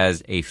that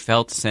has a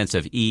felt sense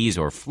of ease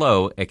or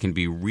flow, it can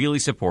be really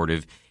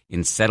supportive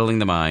in settling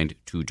the mind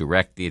to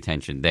direct the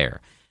attention there.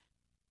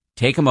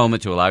 Take a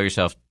moment to allow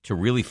yourself to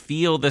really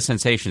feel the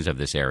sensations of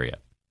this area.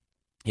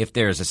 If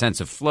there's a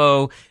sense of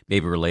flow,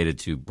 maybe related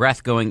to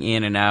breath going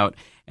in and out,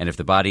 and if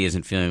the body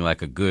isn't feeling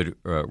like a good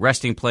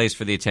resting place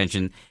for the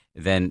attention,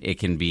 then it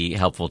can be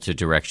helpful to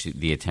direct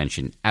the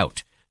attention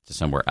out to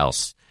somewhere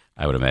else.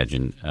 I would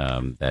imagine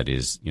that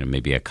is,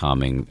 maybe a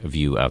calming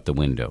view out the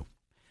window.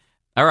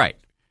 All right.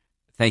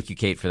 Thank you,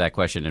 Kate, for that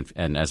question.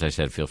 And as I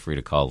said, feel free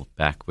to call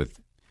back with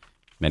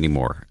many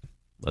more.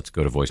 Let's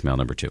go to voicemail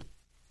number 2.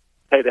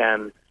 Hey,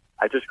 Dan.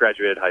 I just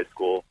graduated high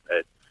school.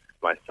 It's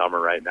my summer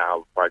right now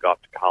before I go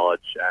off to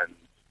college, and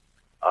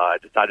I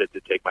decided to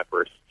take my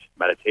first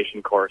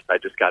meditation course. I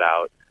just got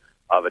out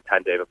of a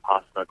 10-day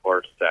Vipassana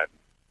course, and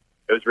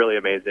it was really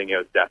amazing. It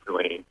was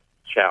definitely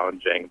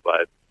challenging,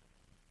 but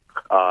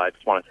I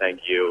just want to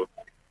thank you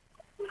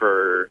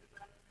for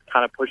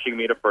kind of pushing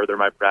me to further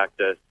my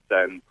practice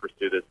and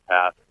pursue this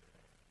path.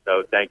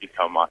 So thank you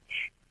so much.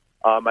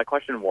 My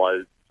question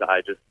was,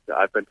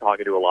 I've been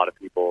talking to a lot of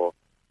people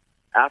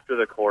after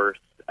the course,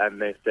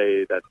 and they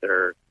say that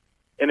they're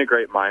in a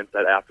great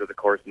mindset after the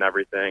course and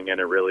everything,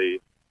 and it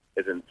really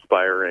is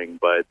inspiring.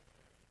 But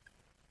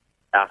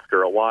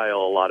after a while,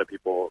 a lot of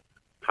people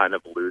kind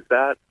of lose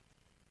that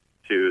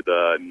to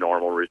the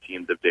normal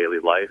routines of daily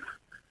life,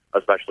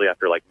 especially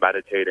after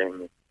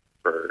meditating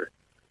for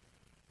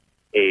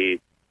 8-9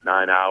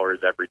 hours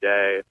every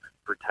day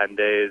for 10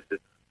 days.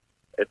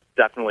 It's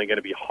definitely going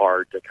to be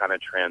hard to kind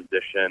of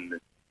transition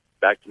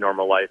back to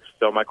normal life.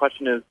 So my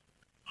question is,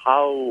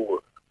 how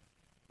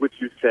would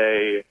you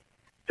say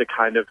to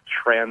kind of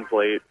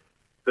translate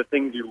the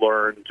things you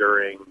learned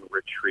during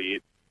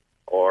retreat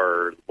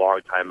or long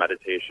time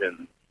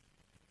meditation,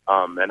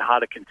 and how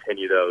to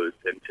continue those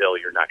until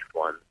your next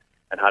one,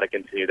 and how to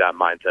continue that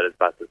mindset as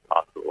best as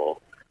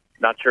possible?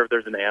 Not sure if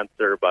there's an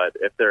answer, but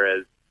if there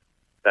is,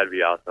 that'd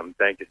be awesome.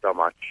 Thank you so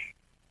much.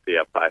 See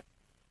ya. Bye.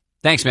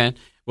 Thanks, man.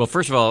 Well,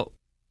 first of all,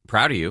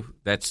 proud of you.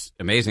 That's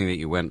amazing that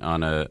you went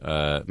on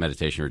a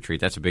meditation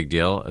retreat. That's a big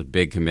deal, a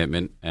big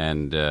commitment,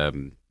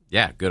 and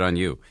yeah, good on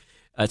you.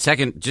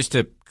 Second, just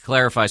to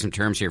clarify some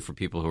terms here for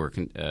people who are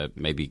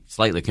maybe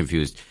slightly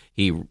confused.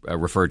 He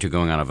referred to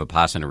going on a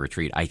Vipassana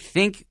retreat. I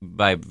think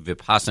by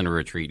Vipassana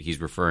retreat, he's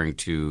referring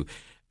to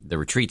the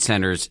retreat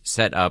centers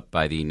set up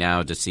by the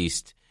now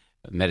deceased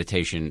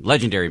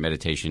legendary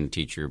meditation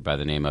teacher by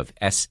the name of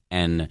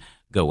S.N.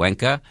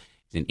 Goenka.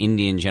 He's an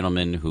Indian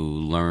gentleman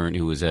who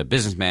was a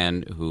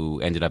businessman who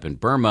ended up in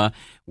Burma,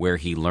 where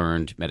he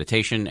learned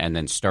meditation and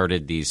then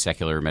started these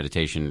secular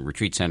meditation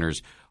retreat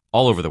centers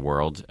all over the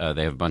world.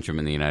 They have a bunch of them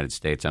in the United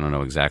States. I don't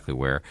know exactly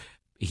where.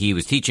 He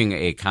was teaching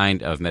a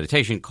kind of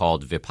meditation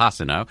called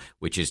Vipassana,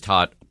 which is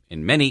taught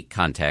in many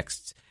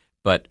contexts,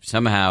 but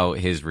somehow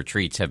his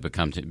retreats have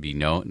come to be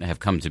known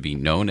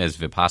as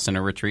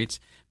Vipassana retreats,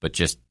 but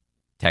just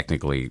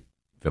technically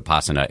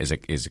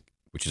Vipassana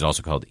which is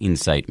also called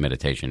insight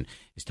meditation,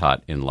 is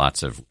taught in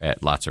lots of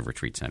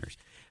retreat centers.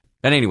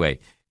 But anyway,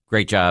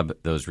 great job.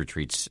 Those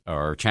retreats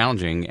are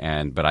challenging,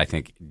 but I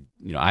think,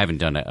 I haven't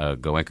done a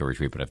Goenka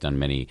retreat, but I've done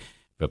many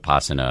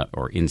Vipassana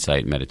or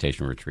insight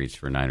meditation retreats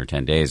for 9 or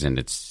 10 days, and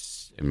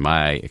it's, in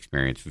my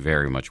experience,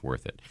 very much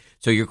worth it.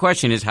 So your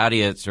question is, how do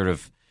you sort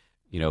of,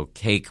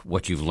 take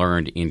what you've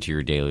learned into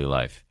your daily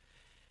life?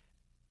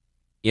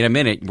 In a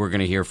minute, we're going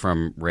to hear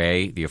from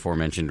Ray, the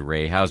aforementioned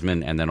Ray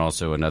Hausman, and then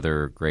also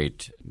another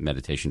great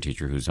meditation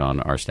teacher who's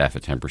on our staff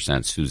at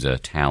 10%, Sousa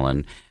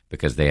Talon,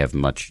 because they have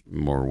much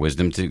more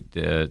wisdom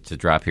to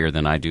drop here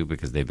than I do,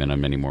 because they've been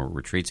on many more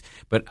retreats.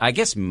 But I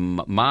guess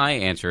my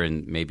answer,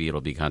 and maybe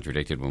it'll be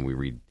contradicted when we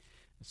read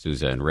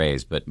Sousa and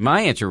Ray's, but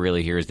my answer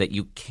really here is that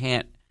you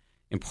can't,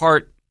 in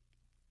part,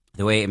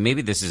 the way, and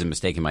maybe this is a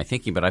mistake in my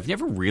thinking, but I've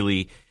never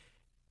really,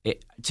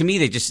 to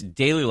me,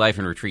 daily life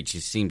and retreats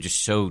just seem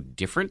just so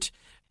different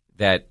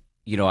that,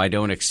 I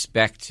don't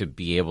expect to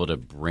be able to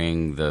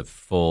bring the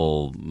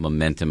full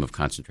momentum of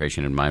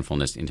concentration and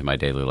mindfulness into my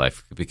daily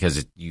life,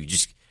 because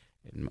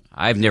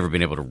I've never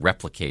been able to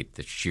replicate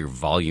the sheer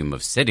volume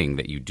of sitting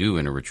that you do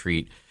in a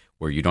retreat,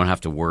 where you don't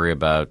have to worry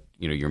about,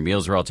 your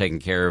meals are all taken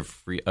care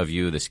of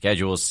you, the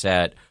schedule is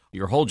set.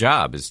 Your whole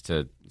job is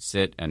to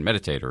sit and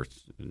meditate, or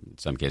in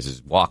some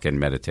cases walk and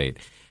meditate.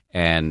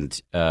 And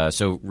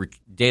so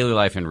daily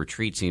life and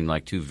retreat seem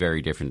like two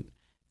very different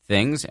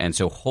things. And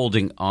so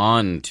holding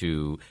on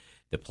to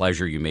the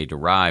pleasure you may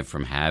derive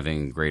from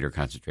having greater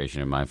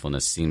concentration and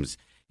mindfulness seems,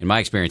 in my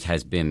experience,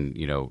 has been,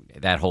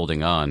 that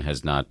holding on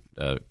has not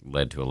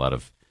led to a lot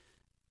of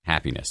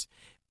happiness.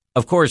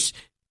 Of course,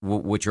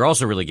 what you're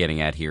also really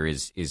getting at here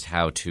is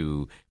how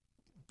to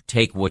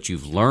take what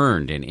you've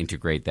learned and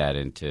integrate that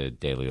into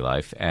daily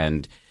life.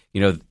 And,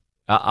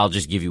 I'll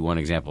just give you one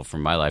example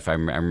from my life. I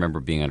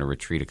remember being on a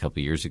retreat a couple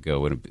of years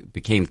ago, and it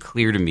became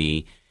clear to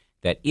me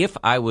that if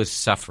I was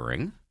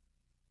suffering,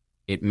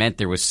 it meant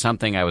there was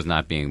something I was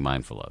not being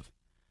mindful of.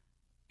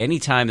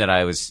 Anytime that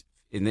I was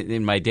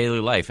in my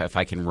daily life, if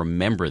I can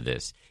remember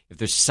this, if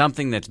there's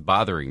something that's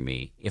bothering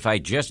me, if I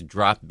just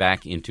drop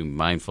back into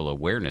mindful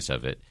awareness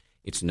of it,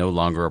 it's no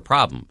longer a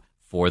problem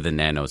for the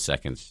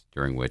nanoseconds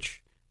during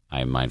which I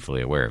am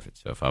mindfully aware of it.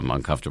 So if I'm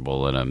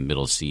uncomfortable in a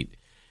middle seat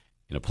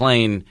in a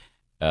plane,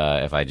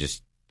 if I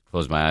just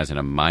close my eyes and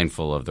I'm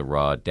mindful of the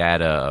raw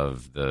data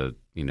of the,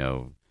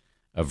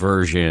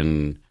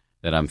 aversion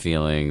that I'm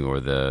feeling, or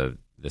the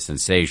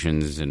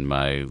sensations in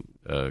my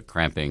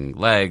cramping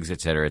legs,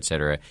 et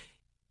cetera,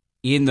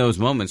 in those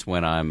moments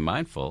when I'm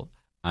mindful,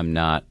 I'm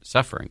not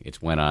suffering.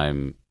 It's when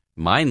I'm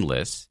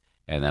mindless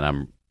and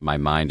then my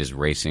mind is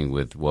racing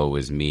with woe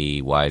is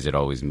me, why is it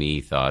always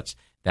me thoughts.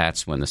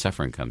 That's when the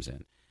suffering comes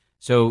in.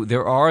 So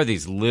there are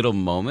these little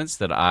moments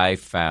that I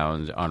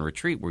found on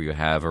retreat where you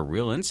have a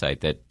real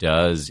insight that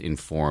does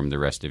inform the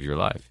rest of your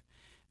life.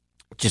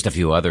 Just a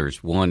few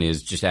others. One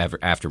is just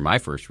after my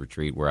first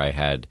retreat, where I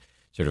had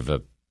sort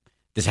of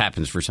this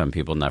happens for some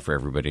people, not for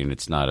everybody, and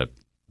it's not a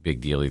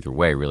big deal either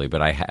way, really.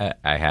 But I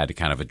had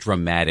kind of a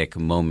dramatic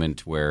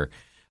moment where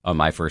on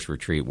my first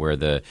retreat, where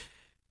the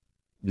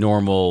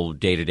normal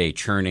day-to-day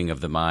churning of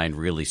the mind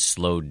really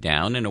slowed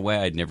down in a way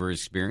I'd never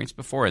experienced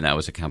before, and that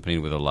was accompanied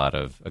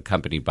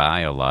by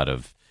a lot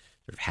of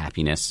sort of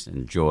happiness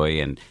and joy,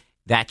 and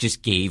that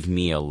just gave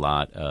me a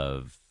lot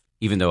of,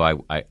 even though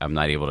I'm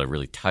not able to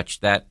really touch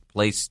that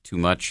place too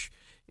much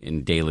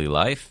in daily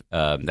life,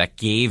 that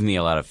gave me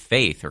a lot of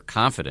faith or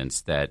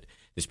confidence that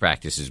this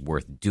practice is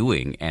worth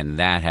doing, and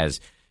that has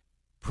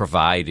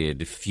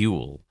provided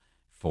fuel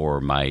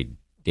for my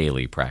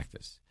daily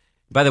practice.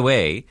 By the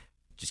way,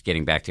 just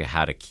getting back to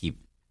how to keep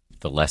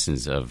the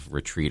lessons of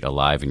retreat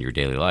alive in your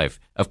daily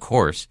life, of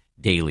course,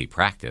 daily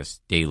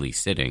practice, daily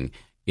sitting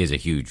is a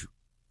huge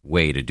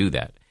way to do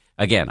that.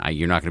 Again,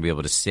 you're not going to be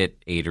able to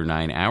sit 8 or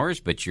 9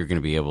 hours, but you're going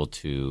to be able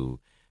to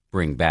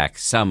bring back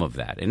some of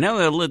that. And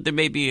now there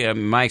may be,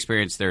 in my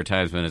experience, there are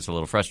times when it's a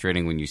little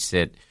frustrating when you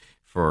sit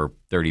for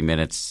 30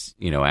 minutes,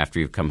 after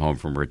you've come home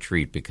from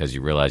retreat, because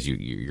you realize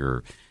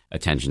your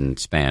attention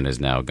span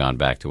has now gone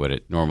back to what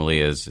it normally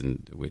is,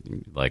 and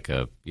like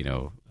a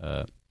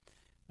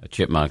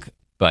chipmunk.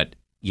 But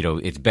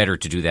it's better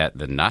to do that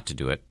than not to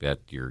do it. That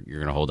you're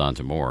going to hold on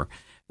to more.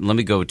 Let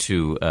me go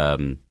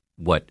to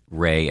what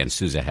Ray and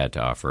Sousa had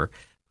to offer,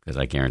 because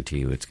I guarantee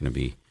you it's going to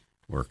be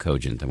or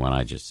cogent than what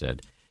I just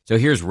said. So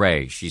here's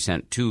Ray. She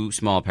sent 2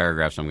 small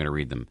paragraphs. I'm going to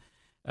read them.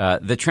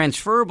 The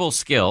transferable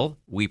skill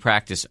we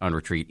practice on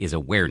retreat is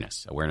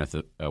awareness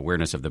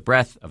of the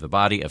breath, of the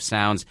body, of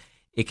sounds.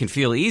 It can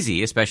feel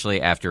easy,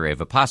 especially after a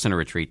Vipassana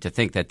retreat, to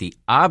think that the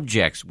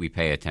objects we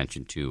pay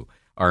attention to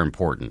are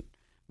important,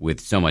 with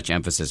so much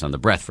emphasis on the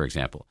breath, for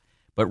example.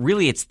 But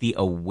really, it's the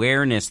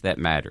awareness that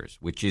matters,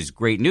 which is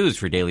great news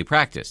for daily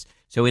practice.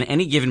 So in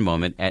any given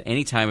moment, at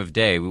any time of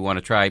day, we want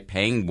to try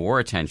paying more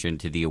attention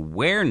to the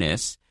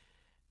awareness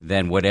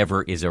than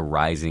whatever is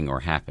arising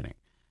or happening.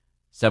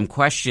 Some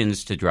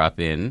questions to drop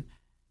in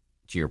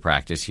to your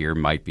practice here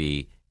might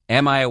be,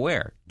 am I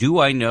aware? Do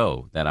I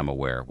know that I'm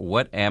aware?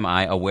 What am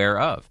I aware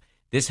of?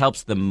 This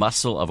helps the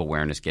muscle of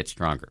awareness get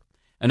stronger.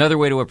 Another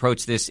way to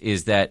approach this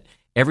is that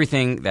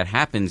everything that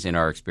happens in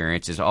our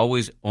experience is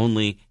always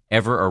only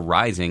ever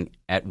arising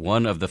at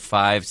one of the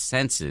 5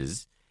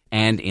 senses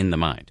and in the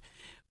mind.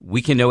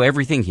 We can know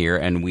everything here,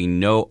 and we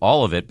know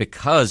all of it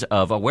because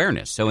of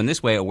awareness. So in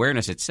this way,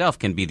 awareness itself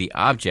can be the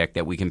object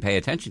that we can pay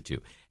attention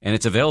to, and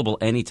it's available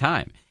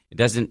anytime. It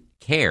doesn't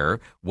care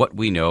what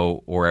we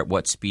know or at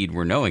what speed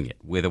we're knowing it.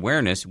 With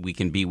awareness, we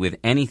can be with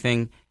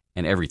anything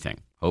and everything.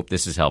 Hope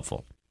this is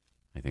helpful.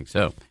 I think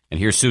so. And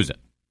here's Susan.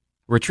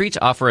 Retreats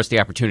offer us the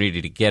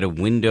opportunity to get a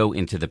window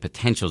into the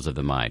potentials of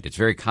the mind. It's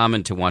very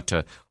common to want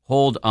to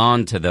hold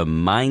on to the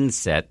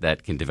mindset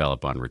that can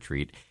develop on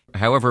retreat.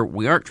 However,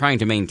 we aren't trying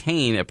to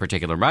maintain a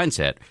particular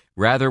mindset.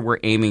 Rather, we're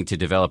aiming to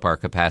develop our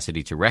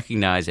capacity to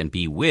recognize and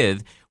be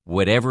with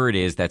whatever it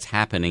is that's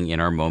happening in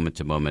our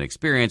moment-to-moment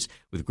experience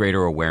with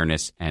greater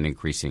awareness and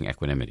increasing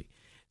equanimity.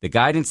 The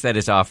guidance that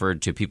is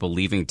offered to people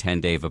leaving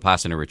 10-day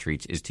Vipassana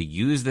retreats is to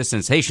use the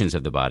sensations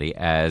of the body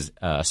as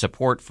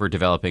support for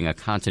developing a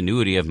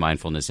continuity of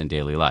mindfulness in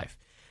daily life.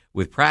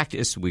 With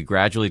practice, we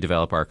gradually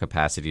develop our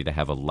capacity to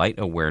have a light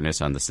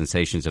awareness on the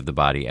sensations of the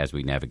body as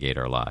we navigate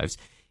our lives.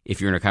 If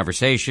you're in a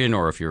conversation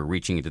or if you're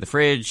reaching into the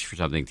fridge for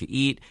something to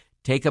eat,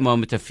 take a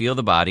moment to feel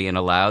the body and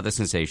allow the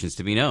sensations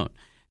to be known.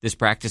 This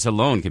practice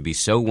alone can be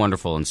so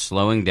wonderful in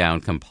slowing down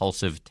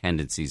compulsive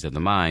tendencies of the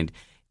mind,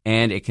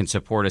 and it can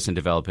support us in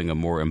developing a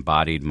more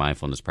embodied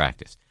mindfulness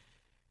practice.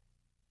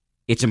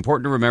 It's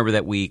important to remember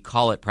that we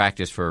call it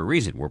practice for a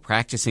reason. We're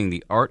practicing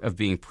the art of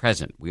being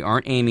present. We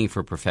aren't aiming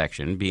for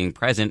perfection. Being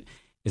present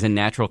is a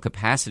natural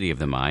capacity of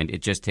the mind.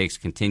 It just takes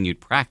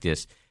continued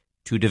practice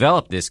to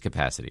develop this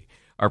capacity.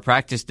 Our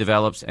practice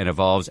develops and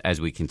evolves as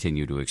we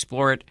continue to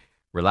explore it.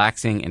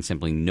 Relaxing and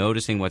simply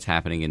noticing what's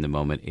happening in the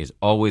moment is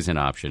always an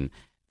option.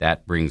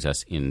 That brings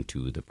us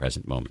into the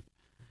present moment.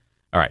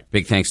 All right,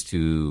 big thanks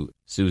to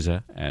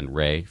Sousa and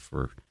Ray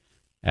for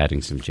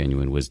adding some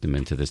genuine wisdom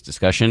into this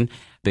discussion.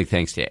 Big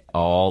thanks to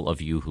all of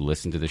you who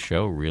listen to the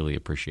show. Really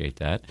appreciate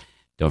that.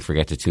 Don't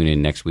forget to tune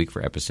in next week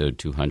for episode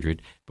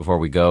 200. Before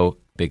we go,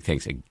 big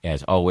thanks,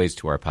 as always,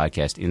 to our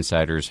podcast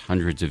insiders,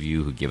 hundreds of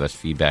you who give us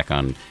feedback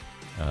on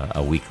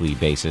a weekly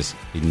basis,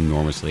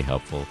 enormously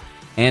helpful.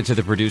 And to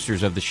the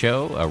producers of the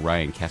show,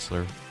 Ryan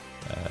Kessler,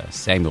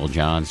 Samuel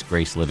Johns,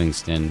 Grace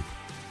Livingston,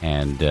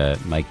 and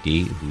Mike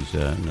D., who's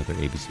another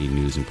ABC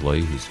News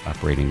employee who's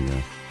operating the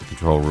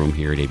control room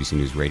here at ABC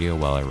News Radio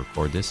while I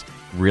record this.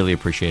 Really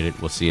appreciate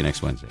it. We'll see you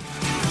next Wednesday.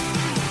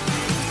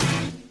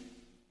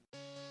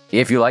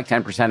 If you like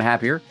 10%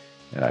 Happier,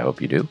 and I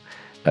hope you do,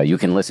 you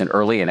can listen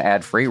early and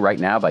ad-free right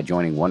now by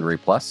joining Wondery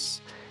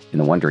Plus in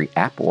the Wondery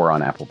app or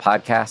on Apple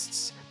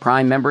Podcasts.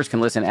 Prime members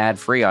can listen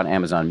ad-free on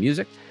Amazon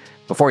Music.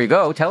 Before you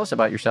go, tell us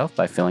about yourself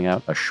by filling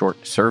out a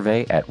short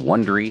survey at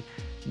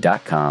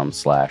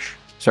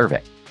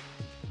Wondery.com/survey.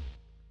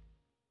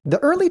 The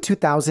early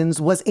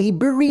 2000s was a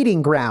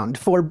breeding ground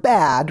for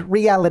bad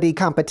reality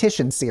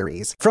competition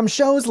series. From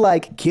shows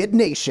like Kid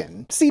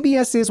Nation,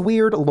 CBS's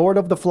weird Lord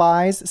of the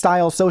Flies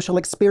style social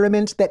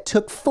experiment that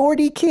took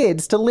 40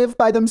 kids to live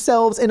by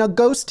themselves in a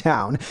ghost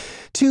town,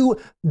 to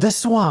The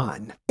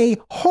Swan, a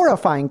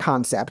horrifying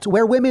concept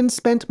where women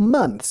spent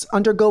months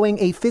undergoing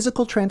a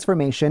physical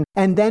transformation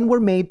and then were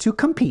made to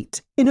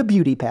compete in a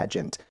beauty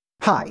pageant.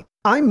 Hi,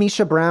 I'm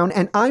Misha Brown,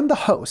 and I'm the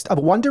host of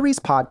Wondery's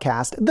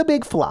podcast, The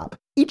Big Flop.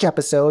 Each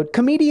episode,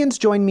 comedians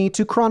join me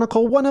to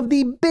chronicle one of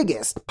the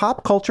biggest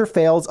pop culture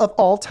fails of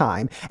all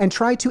time and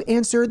try to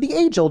answer the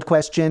age-old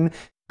question,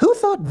 who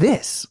thought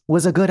this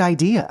was a good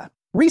idea?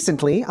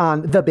 Recently,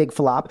 on The Big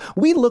Flop,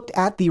 we looked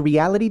at the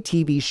reality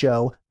TV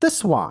show The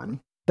Swan.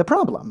 The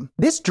problem,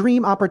 this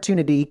dream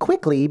opportunity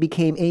quickly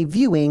became a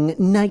viewing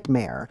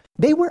nightmare.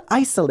 They were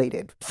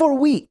isolated for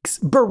weeks,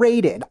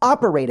 berated,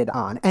 operated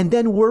on, and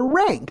then were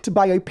ranked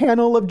by a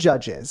panel of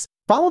judges.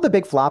 Follow The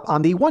Big Flop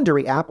on the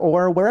Wondery app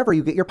or wherever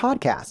you get your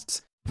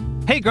podcasts.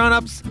 Hey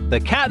grown-ups, the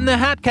Cat in the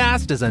Hat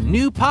Cast is a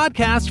new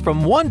podcast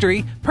from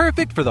Wondery,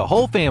 perfect for the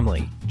whole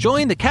family.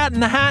 Join the Cat in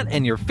the Hat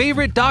and your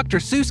favorite Dr.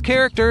 Seuss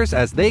characters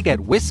as they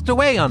get whisked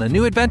away on a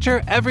new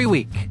adventure every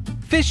week.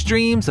 Fish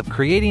dreams of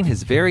creating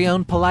his very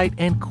own polite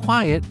and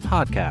quiet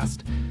podcast.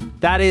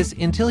 That is,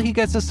 until he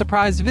gets a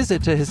surprise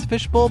visit to his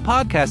Fishbowl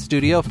podcast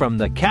studio from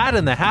the Cat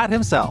in the Hat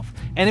himself,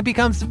 and it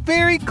becomes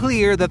very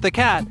clear that the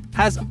cat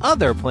has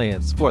other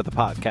plans for the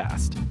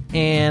podcast.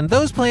 And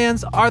those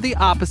plans are the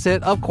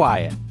opposite of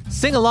quiet.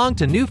 Sing along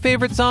to new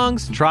favorite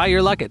songs, try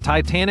your luck at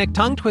Titanic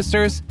tongue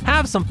twisters,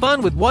 have some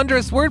fun with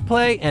wondrous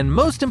wordplay, and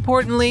most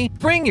importantly,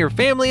 bring your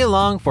family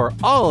along for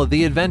all of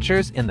the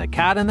adventures in the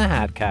Cat in the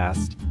Hat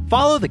Cast.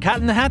 Follow the Cat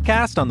in the Hat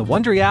Cast on the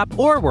Wondery app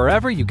or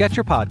wherever you get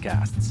your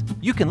podcasts.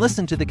 You can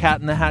listen to the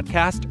Cat in the Hat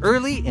Cast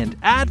early and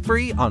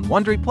ad-free on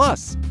Wondery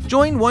Plus.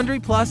 Join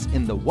Wondery Plus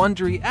in the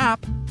Wondery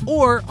app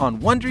or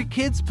on Wondery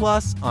Kids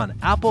Plus on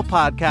Apple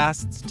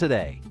Podcasts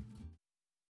today.